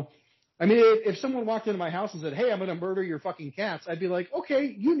 I mean, if someone walked into my house and said, "Hey, I'm going to murder your fucking cats," I'd be like,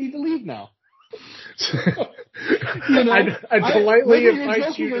 "Okay, you need to leave now." I'd politely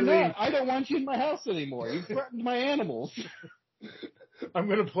invite you to leave. I don't want you in my house anymore. You threatened my animals. I'm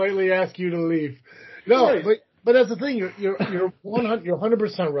going to politely ask you to leave. No, but that's the thing. You're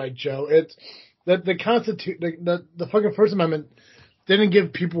 100% right, Joe. It's that the fucking First Amendment didn't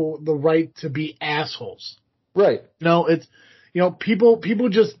give people the right to be assholes. Right. No, it's people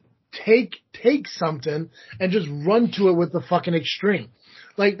just take something and just run to it with the fucking extreme.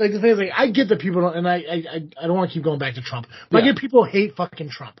 like the thing is, like, I get that people don't, and I don't want to keep going back to Trump, but I get people hate fucking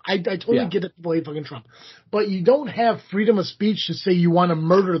Trump. I totally get that people hate fucking Trump, but you don't have freedom of speech to say you want to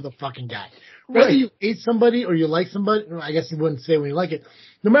murder the fucking guy. Whether you hate somebody or you like somebody, I guess you wouldn't say when you like it.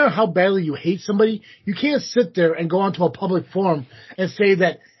 No matter how badly you hate somebody, you can't sit there and go onto a public forum and say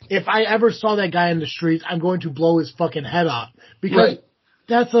that if I ever saw that guy in the streets, I'm going to blow his fucking head off. Because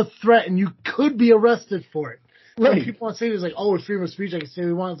that's a threat and you could be arrested for it. Right. When people want to say this, like, oh, it's freedom of speech, I can say what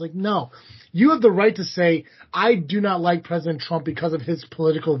we want. It's like, no. You have the right to say, I do not like President Trump because of his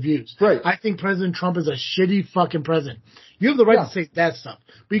political views. Right. I think President Trump is a shitty fucking president. You have the right to say that stuff.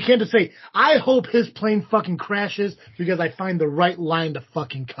 But you can't just say, I hope his plane fucking crashes because I find the right line to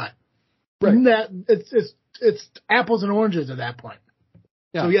fucking cut. Right. It's apples and oranges at that point.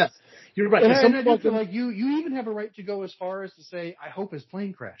 Yeah. So yes, you're right. And I do feel like you even have a right to go as far as to say, I hope his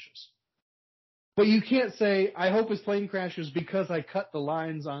plane crashes. But you can't say, I hope his plane crashes because I cut the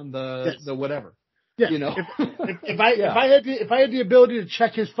lines on the whatever. Yeah. You know, if I had the ability to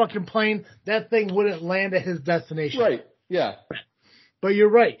check his fucking plane, that thing wouldn't land at his destination. Right. Yeah. But you're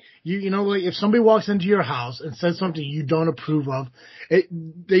right. You know, like if somebody walks into your house and says something you don't approve of,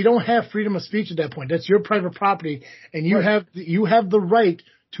 they don't have freedom of speech at that point. That's your private property, and you have the right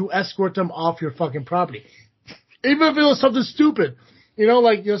to escort them off your fucking property, even if it was something stupid. You know,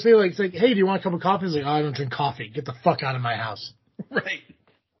 like you'll say, like, it's like, hey, do you want a cup of coffee? He's like, oh, I don't drink coffee. Get the fuck out of my house. Right.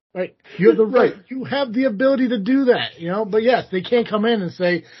 Right. You have the right. You have the ability to do that, you know? But yes, they can't come in and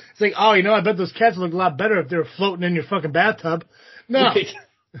say, it's like, oh, you know, I bet those cats look a lot better if they were floating in your fucking bathtub. No. Right.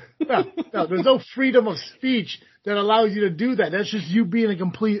 No, there's no freedom of speech that allows you to do that. That's just you being a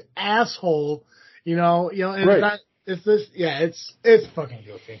complete asshole, you know, and it's fucking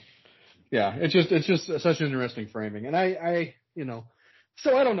guilty. Yeah, it's just such an interesting framing. And I you know,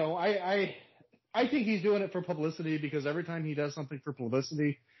 so I don't know. I think he's doing it for publicity because every time he does something for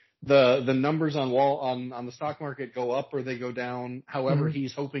publicity, the numbers on the stock market go up or they go down. However,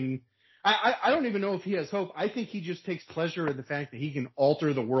 he's hoping. I don't even know if he has hope. I think he just takes pleasure in the fact that he can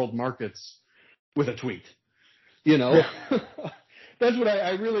alter the world markets with a tweet. You know, that's what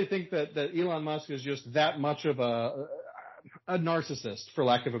I really think that Elon Musk is just that much of a narcissist, for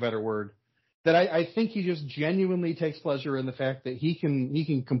lack of a better word. That I think he just genuinely takes pleasure in the fact that he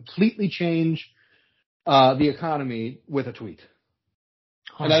can completely change the economy with a tweet.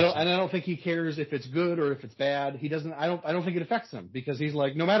 100%. And I don't think he cares if it's good or if it's bad. He doesn't. I don't think it affects him because he's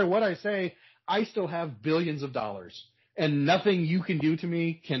like, no matter what I say, I still have billions of dollars, and nothing you can do to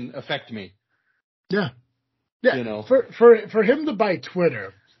me can affect me. Yeah. You know, for him to buy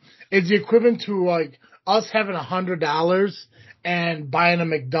Twitter, it's the equivalent to like us having $100 and buying a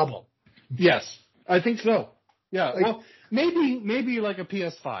McDouble. Yes, I think so. Yeah. Like, well, maybe like a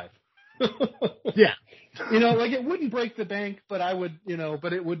PS5. Yeah. You know, like it wouldn't break the bank, but I would, you know,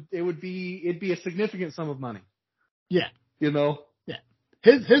 but it'd be a significant sum of money. Yeah. You know? Yeah.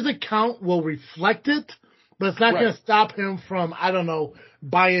 His account will reflect it, but it's not going to stop him from, I don't know,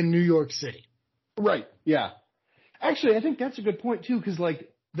 buying New York City. Right. Yeah. Actually, I think that's a good point too, because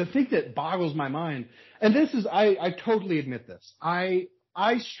like the thing that boggles my mind, and this is, I totally admit this. I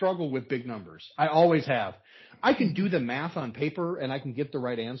struggle with big numbers. I always have. I can do the math on paper and I can get the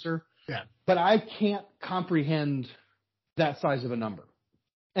right answer. Yeah. But I can't comprehend that size of a number.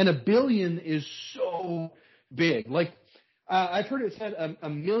 And $1 billion is so big. Like, I've heard it said a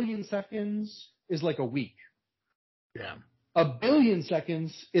million seconds is like a week. Yeah. 1 billion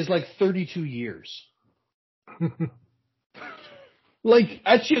seconds is like 32 years. Like,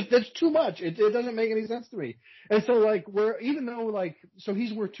 that's too much. It doesn't make any sense to me. And so, like, so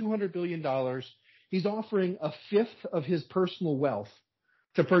he's worth $200 billion. He's offering a fifth of his personal wealth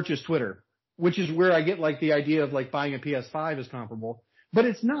to purchase Twitter, which is where I get like the idea of like buying a PS5 is comparable, but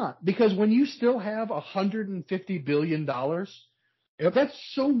it's not, because when you still have $150 billion,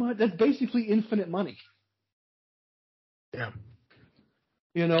 that's so much. That's basically infinite money. Yeah.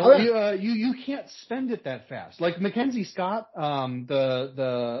 You know, you can't spend it that fast. Like Mackenzie Scott,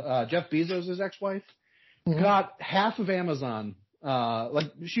 the Jeff Bezos' ex-wife, got half of Amazon.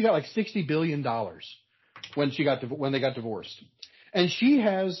 Like she got like $60 billion when they got divorced. And she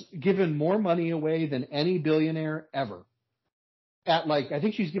has given more money away than any billionaire ever. At like, I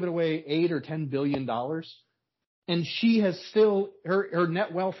think she's given away $8 or $10 billion. And she has still, her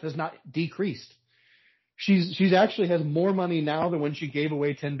net wealth has not decreased. She's actually has more money now than when she gave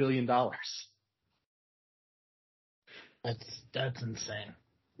away $10 billion. That's insane.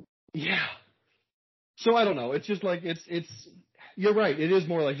 Yeah. So I don't know. It's just like, you're right. It is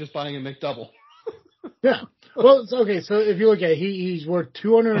more like just buying a McDouble. Yeah. Well, okay. So if you look at it, he's worth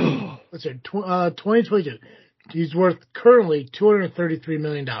 2022, He's worth currently $233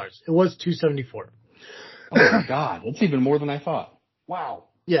 million. It was 274. Oh my God, that's even more than I thought. Wow.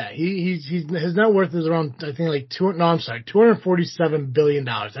 Yeah, his net worth is around, I think, like $247 billion.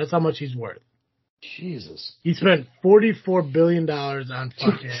 That's how much he's worth. Jesus. He spent $44 billion on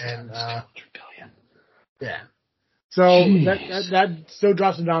fucking, billion. yeah. So that still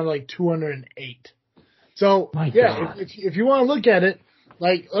drops him down to like 208. So My yeah, God. if you want to look at it,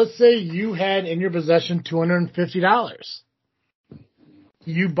 like let's say you had in your possession $250.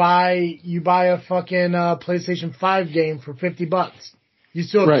 You buy a fucking PlayStation 5 game for $50. You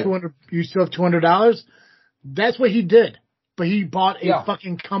still have Right. $200. That's what he did. But he bought a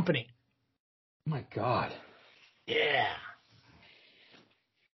fucking company. Oh my God. Yeah.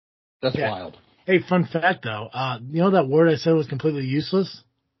 That's Yeah. wild. Hey, fun fact though, you know that word I said was completely useless?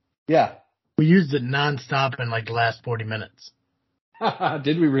 Yeah. We used it nonstop in like the last 40 minutes.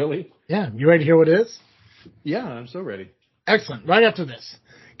 Did we really? Yeah. You ready to hear what it is? Yeah, I'm so ready. Excellent. Right after this.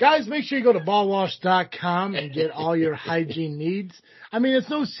 Guys, make sure you go to ballwash.com and get all your hygiene needs. I mean, it's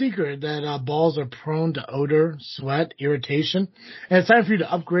no secret that balls are prone to odor, sweat, irritation, and it's time for you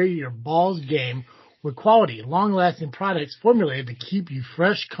to upgrade your balls game with quality, long-lasting products formulated to keep you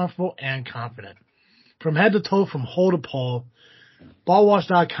fresh, comfortable, and confident. From head to toe, from hole to pole,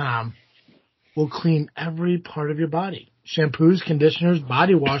 ballwash.com will clean every part of your body. Shampoos, conditioners,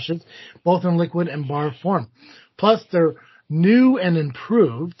 body washes, both in liquid and bar form. Plus, their new and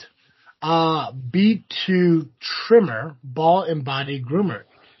improved B2 Trimmer Ball and Body Groomer.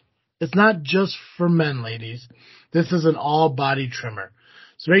 It's not just for men, ladies. This is an all-body trimmer.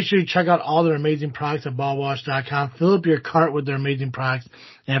 So make sure you check out all their amazing products at ballwash.com. Fill up your cart with their amazing products.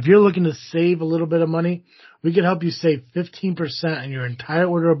 And if you're looking to save a little bit of money, we can help you save 15% on your entire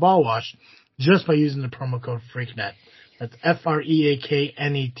order of ball wash just by using the promo code FreakNet. That's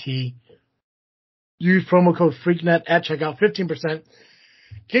FREAKNET. Use promo code FreakNet at checkout, 15%.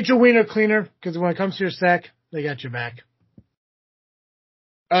 Get your wiener cleaner, because when it comes to your sack, they got your back.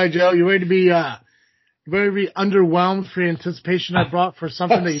 All right, Joe, you ready to be underwhelmed for the anticipation I brought for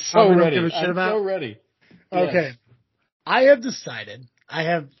something that you probably don't give a shit about? I'm so ready. Okay. Yes. I have decided,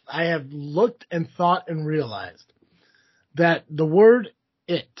 I have looked and thought and realized that the word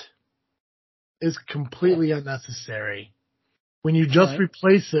it is completely unnecessary when you just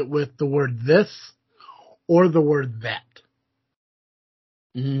replace it with the word this or the word that.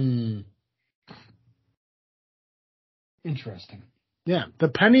 Interesting. Yeah,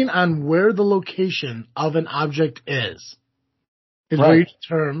 depending on where the location of an object is where each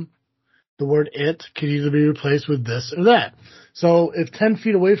term, the word it, could either be replaced with this or that. So if 10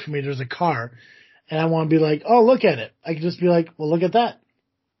 feet away from me there's a car, and I want to be like, oh, look at it, I can just be like, well, look at that.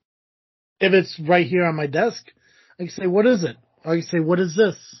 If it's right here on my desk, I can say, what is it? Or I can say, what is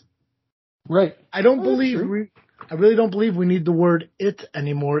this? Right. I really don't believe we need the word it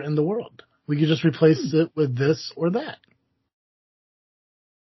anymore in the world. We could just replace it with this or that.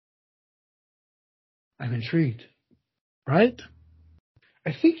 I'm intrigued. Right?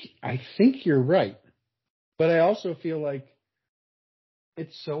 I think you're right. But I also feel like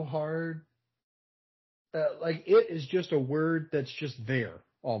it's so hard. Like it is just a word that's just there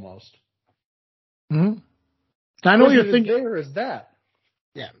almost. Mm-hmm. I know what you're thinking. There is that.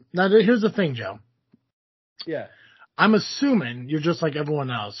 Yeah. Now here's the thing, Joe. Yeah. I'm assuming you're just like everyone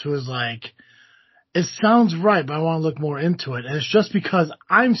else who is like, it sounds right, but I want to look more into it. And it's just because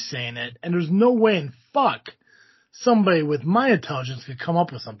I'm saying it, and there's no way in fuck somebody with my intelligence could come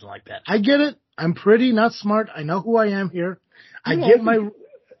up with something like that. I get it. I'm pretty, not smart. I know who I am here. No,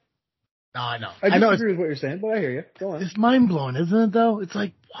 I know. I disagree with what you're saying, but I hear you. Go on. It's mind-blowing, isn't it, though? It's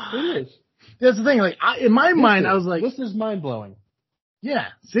like, wow. It is. That's the thing. Like, in my mind, I was like... This is mind-blowing. Yeah,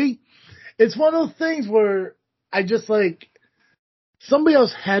 see? It's one of those things where I just, like... Somebody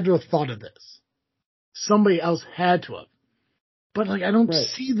else had to have thought of this. Somebody else had to have. But, like, I don't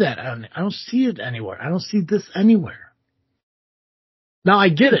see that. I don't see it anywhere. I don't see this anywhere. Now, I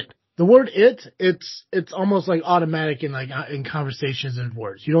get it. The word it's almost like automatic in, like, in conversations and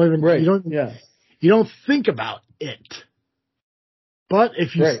words. You don't even... You don't think about it. But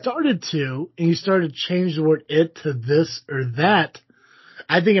if you started to, and you started to change the word it to this or that,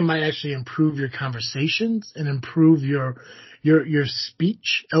 I think it might actually improve your conversations and improve your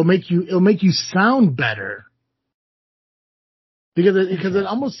speech. It'll make you sound better. Because it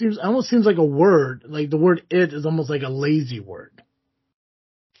almost seems like a word, like the word it is almost like a lazy word.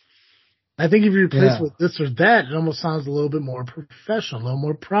 I think if you replace it with this or that, it almost sounds a little bit more professional, a little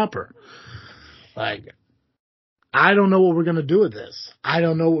more proper. Like, I don't know what we're going to do with this. I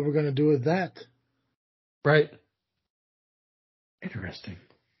don't know what we're going to do with that. Right. Interesting.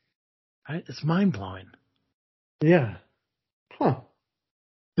 Right? It's mind-blowing. Yeah. Huh.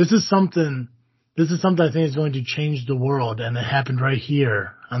 This is something I think is going to change the world, and it happened right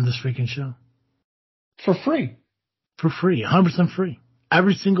here on this freaking show. For free. For free, 100% free.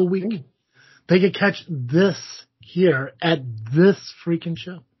 Every single week. They could catch this here at this freaking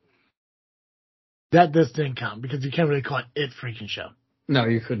show. This didn't count because you can't really call it freaking show. No,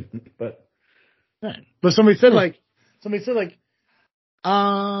 you couldn't, but. Right. But somebody said where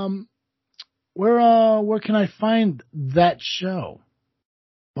can I find that show?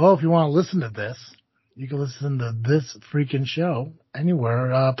 Well, if you want to listen to this, you can listen to this freaking show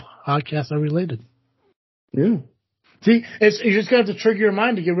anywhere podcasts are related. Yeah. See, you just got to trigger your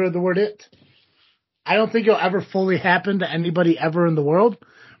mind to get rid of the word it. I don't think it'll ever fully happen to anybody ever in the world,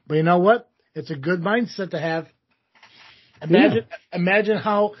 but you know what? It's a good mindset to have. Imagine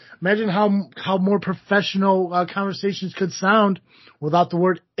how more professional conversations could sound without the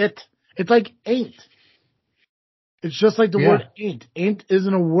word it. It's like ain't. It's just like the word ain't. Ain't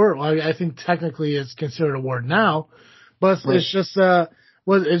isn't a word. Well, I think technically it's considered a word now, but it's just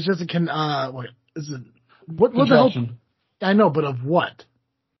what is it? What the hell? I know, but of what?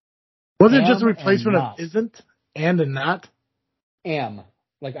 Was it just a replacement of isn't and not? Am.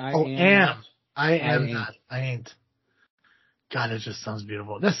 Like I am. Not. I am not. I ain't. God, it just sounds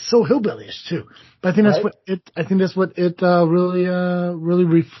beautiful. That's so hillbillyish too. But I think that's what it really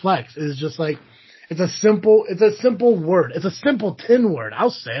reflects. Is just like it's a simple word. It's a simple 10 word.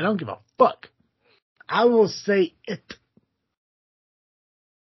 I'll say it. I don't give a fuck. I will say it.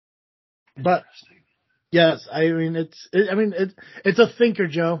 But yes, I mean it's a thinker,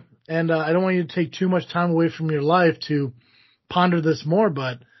 Joe, and I don't want you to take too much time away from your life to ponder this more.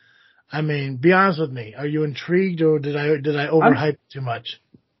 But I mean, be honest with me. Are you intrigued, or did I overhype too much?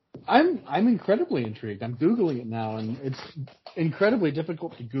 I'm incredibly intrigued. I'm Googling it now, and it's incredibly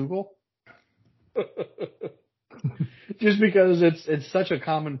difficult to Google. Just because it's such a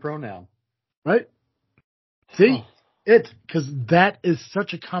common pronoun. Right? See? Because that is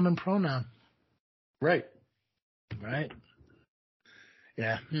such a common pronoun. Right. Right.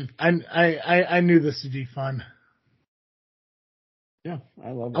 Yeah. I knew this would be fun. Yeah, I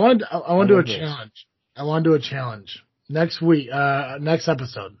love it. I want to do a challenge. I want to do a challenge next week, next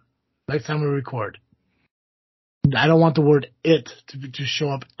episode, next time we record. I don't want the word it to show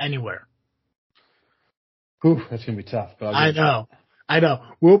up anywhere. Ooh, that's gonna be tough. But I know.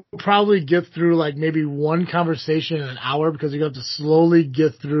 We'll probably get through like maybe one conversation in an hour because you have to slowly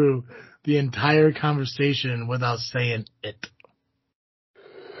get through the entire conversation without saying it.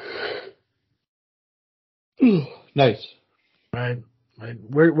 Nice. Right.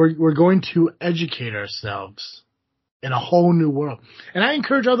 We're going to educate ourselves in a whole new world. And I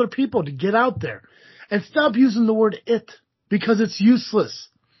encourage other people to get out there and stop using the word it because it's useless.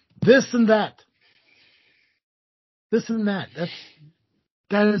 This and that. This and that.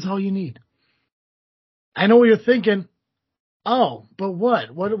 That is all you need. I know what you're thinking. Oh, but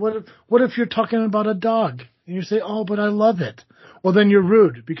what? What if you're talking about a dog and you say, "Oh, but I love it"? Well, then you're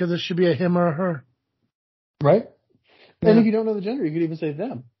rude because it should be a him or a her. Right? Yeah. And if you don't know the gender, you could even say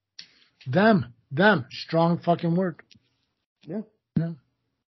them. Them. Strong fucking word. Yeah.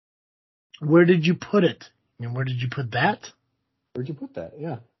 Where did you put it? And where did you put that? Where'd you put that?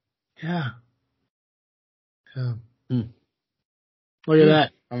 Yeah. Yeah. Look at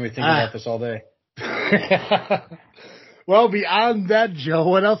that. I'm going to be thinking about this all day. Well, beyond that, Joe,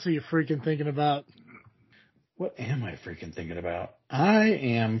 what else are you freaking thinking about? What am I freaking thinking about? I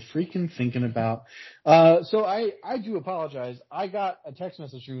am freaking thinking about. So I do apologize. I got a text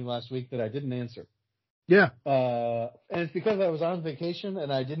message from you last week that I didn't answer. Yeah. And it's because I was on vacation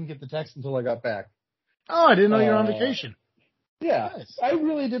and I didn't get the text until I got back. Oh, I didn't know you were on vacation. Yeah. Nice. I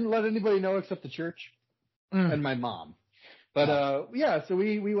really didn't let anybody know except the church and my mom. But yeah, so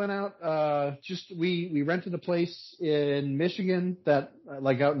we went out. We rented a place in Michigan that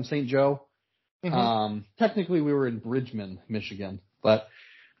like out in St. Joe. Mm-hmm. Technically, we were in Bridgman, Michigan, but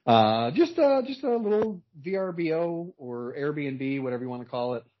just a little VRBO or Airbnb, whatever you want to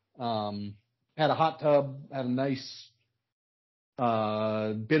call it. Had a hot tub, had a nice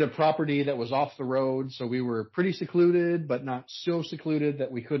bit of property that was off the road, so we were pretty secluded, but not so secluded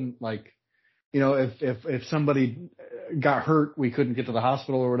that we couldn't if somebody got hurt, we couldn't get to the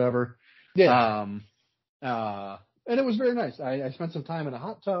hospital or whatever. Yeah. And it was very nice. I spent some time in a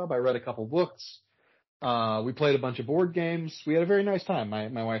hot tub. I read a couple books. We played a bunch of board games. We had a very nice time,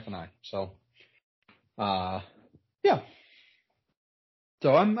 my wife and I. So, yeah.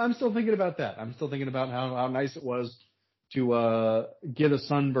 So I'm still thinking about that. I'm still thinking about how nice it was to get a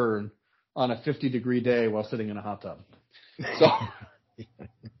sunburn on a 50-degree day while sitting in a hot tub. So,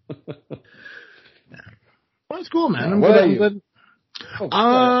 Well, that's cool, man. Yeah, I'm what glad. about I'm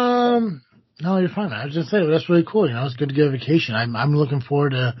you? glad. No, you're fine, man. I was just saying that's really cool. It's good to get a vacation. I'm looking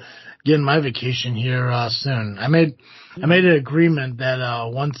forward to getting my vacation here soon. I made an agreement that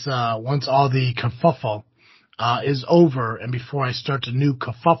once all the kerfuffle is over and before I start the new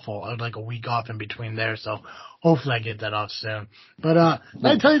kerfuffle, I'd like a week off in between there. So hopefully I get that off soon. But did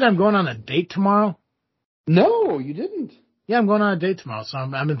I tell you that I'm going on a date tomorrow? No, you didn't. Yeah, I'm going on a date tomorrow. So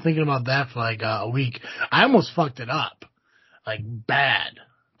I've been thinking about that for like a week. I almost fucked it up, like bad.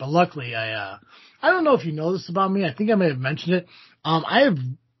 But luckily, I don't know if you know this about me. I think I may have mentioned it. I have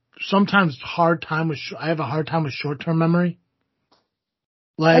sometimes I have a hard time with short-term memory.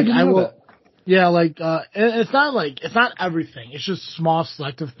 Like I will. That. Yeah, like it's not everything. It's just small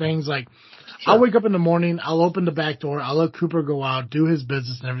selective things. Like Sure. I'll wake up in the morning, I'll open the back door, I'll let Cooper go out, do his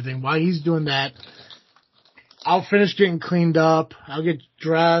business and everything. While he's doing that, I'll finish getting cleaned up. I'll get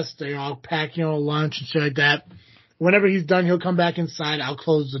dressed. I'll pack, lunch and shit like that. Whenever he's done, he'll come back inside. I'll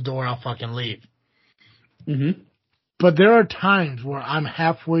close the door. I'll fucking leave. Mm-hmm. But there are times where I'm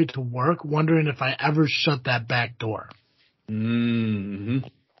halfway to work wondering if I ever shut that back door. Mm-hmm.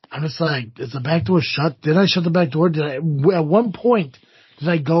 I'm just like, is the back door shut? Did I shut the back door? At one point, did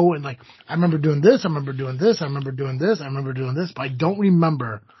I go and I remember doing this, I remember doing this, I remember doing this, I remember doing this, but I don't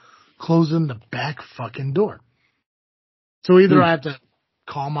remember closing the back fucking door. So either I have to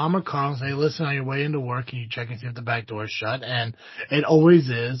call Mom or Carl and say, listen, on your way into work, can you check and see if the back door is shut? And it always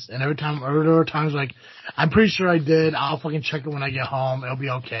is. And there are times like, I'm pretty sure I did. I'll fucking check it when I get home. It'll be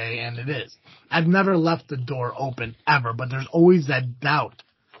okay. And it is. I've never left the door open ever, but there's always that doubt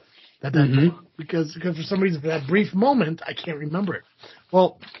that door, because for some reason, for that brief moment, I can't remember it.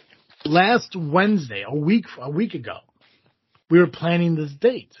 Well, last Wednesday, a week ago, we were planning this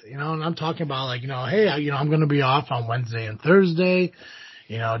date, and I'm talking about hey, I'm going to be off on Wednesday and Thursday.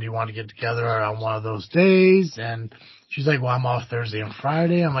 Do you want to get together on one of those days? And she's like, well, I'm off Thursday and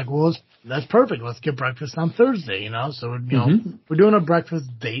Friday. I'm like, well, that's perfect. Let's get breakfast on Thursday, so, we're doing a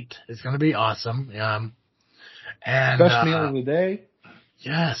breakfast date. It's going to be awesome. And best meal of the day.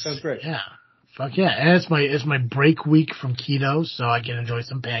 Yes. Sounds great. Yeah. Fuck yeah. And it's my break week from keto, so I can enjoy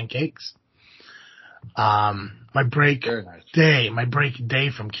some pancakes. My break day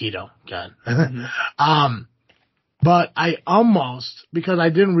from keto. God. But I almost, because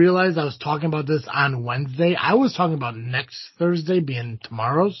I didn't realize I was talking about this on Wednesday, I was talking about next Thursday being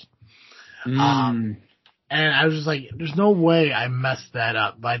tomorrow's. And I was just like, there's no way I messed that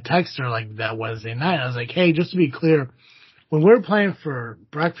up. But I texted her that Wednesday night. I was like, hey, just to be clear, when we're planning for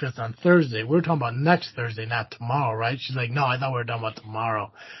breakfast on Thursday, we're talking about next Thursday, not tomorrow, right? She's like, no, I thought we were talking about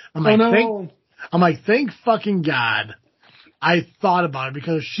tomorrow. I'm like, thank fucking God I thought about it,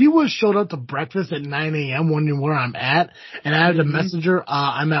 because she showed up to breakfast at 9 a.m. wondering where I'm at, and I had to message her,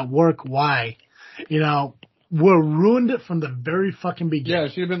 I'm at work, why? We're ruined it from the very fucking beginning. Yeah,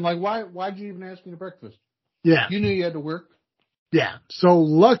 she'd have been like, why'd you even ask me to breakfast? Yeah. You knew you had to work? Yeah. So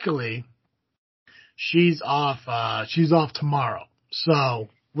luckily, she's off tomorrow. So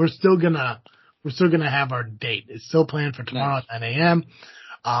we're still gonna have our date. It's still planned for tomorrow at 9 a.m.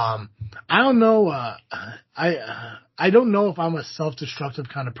 I don't know, I don't know if I'm a self-destructive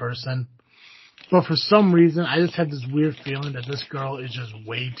kind of person, but for some reason, I just have this weird feeling that this girl is just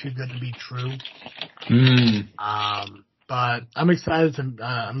way too good to be true. But I'm excited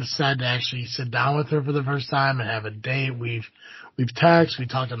to actually sit down with her for the first time and have a date. We've texted, we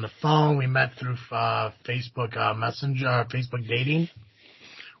talked on the phone, we met through Facebook Messenger, Facebook dating,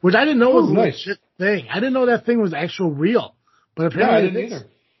 which I didn't know was a legit thing. I didn't know that thing was actual real, but apparently I didn't either.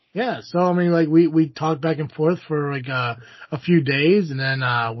 Yeah, so I mean, we talked back and forth for a few days, and then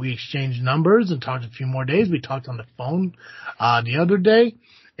we exchanged numbers and talked a few more days. We talked on the phone the other day.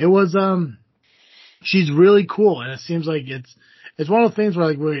 It was she's really cool, and it seems like it's one of the things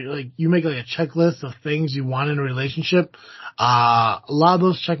where you make a checklist of things you want in a relationship. A lot of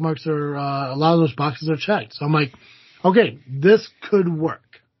those check marks are a lot of those boxes are checked. So I'm like, okay, this could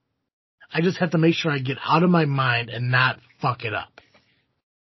work. I just have to make sure I get out of my mind and not fuck it up.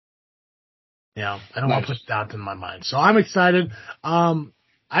 I don't want to put doubt in my mind. So I'm excited. I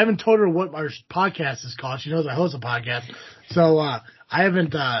haven't told her what our podcast is called. She knows I host a podcast. So, I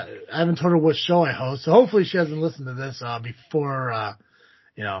haven't told her what show I host. So hopefully she hasn't listened to this, before,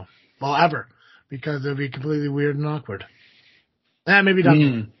 ever, because it'll be completely weird and awkward. Maybe down the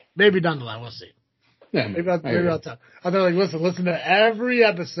line. Maybe down the line. We'll see. Yeah, maybe I'll tell. I'll tell listen to every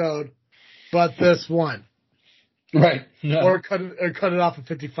episode, but this one. Right. No. Or cut it off at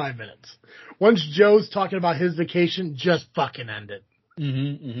 55 minutes. Once Joe's talking about his vacation, just fucking end it.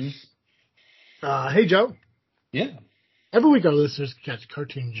 Hey, Joe. Yeah. Every week our listeners catch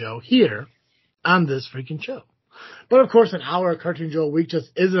Cartoon Joe here on this freaking show. But of course, an hour of Cartoon Joe a week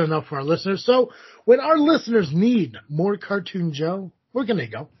just isn't enough for our listeners. So when our listeners need more Cartoon Joe, where can they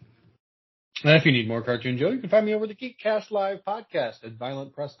go? And if you need more Cartoon Joe, you can find me over the Geekcast Live podcast at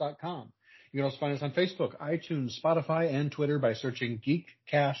violentpress.com. You can also find us on Facebook, iTunes, Spotify, and Twitter by searching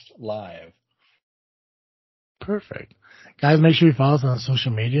Geekcast Live. Perfect. Guys, make sure you follow us on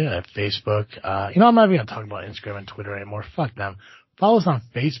social media at Facebook. I'm not even going to talk about Instagram and Twitter anymore. Fuck them. Follow us on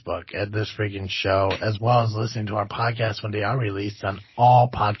Facebook at This Freaking Show, as well as listening to our podcasts when they are released on all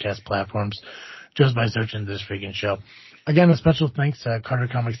podcast platforms just by searching This Freaking Show. Again, a special thanks to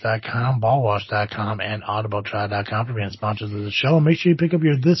CarterComics.com, BallWash.com, and AudibleTrial.com for being sponsors of the show. And make sure you pick up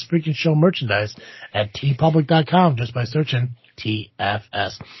your This Freaking Show merchandise at TeePublic.com just by searching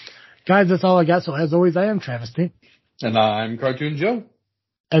TFS. Guys, that's all I got. So as always, I am Travis T. And I'm Cartoon Joe.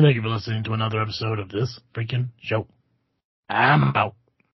 And thank you for listening to another episode of This Freaking Show. I'm out.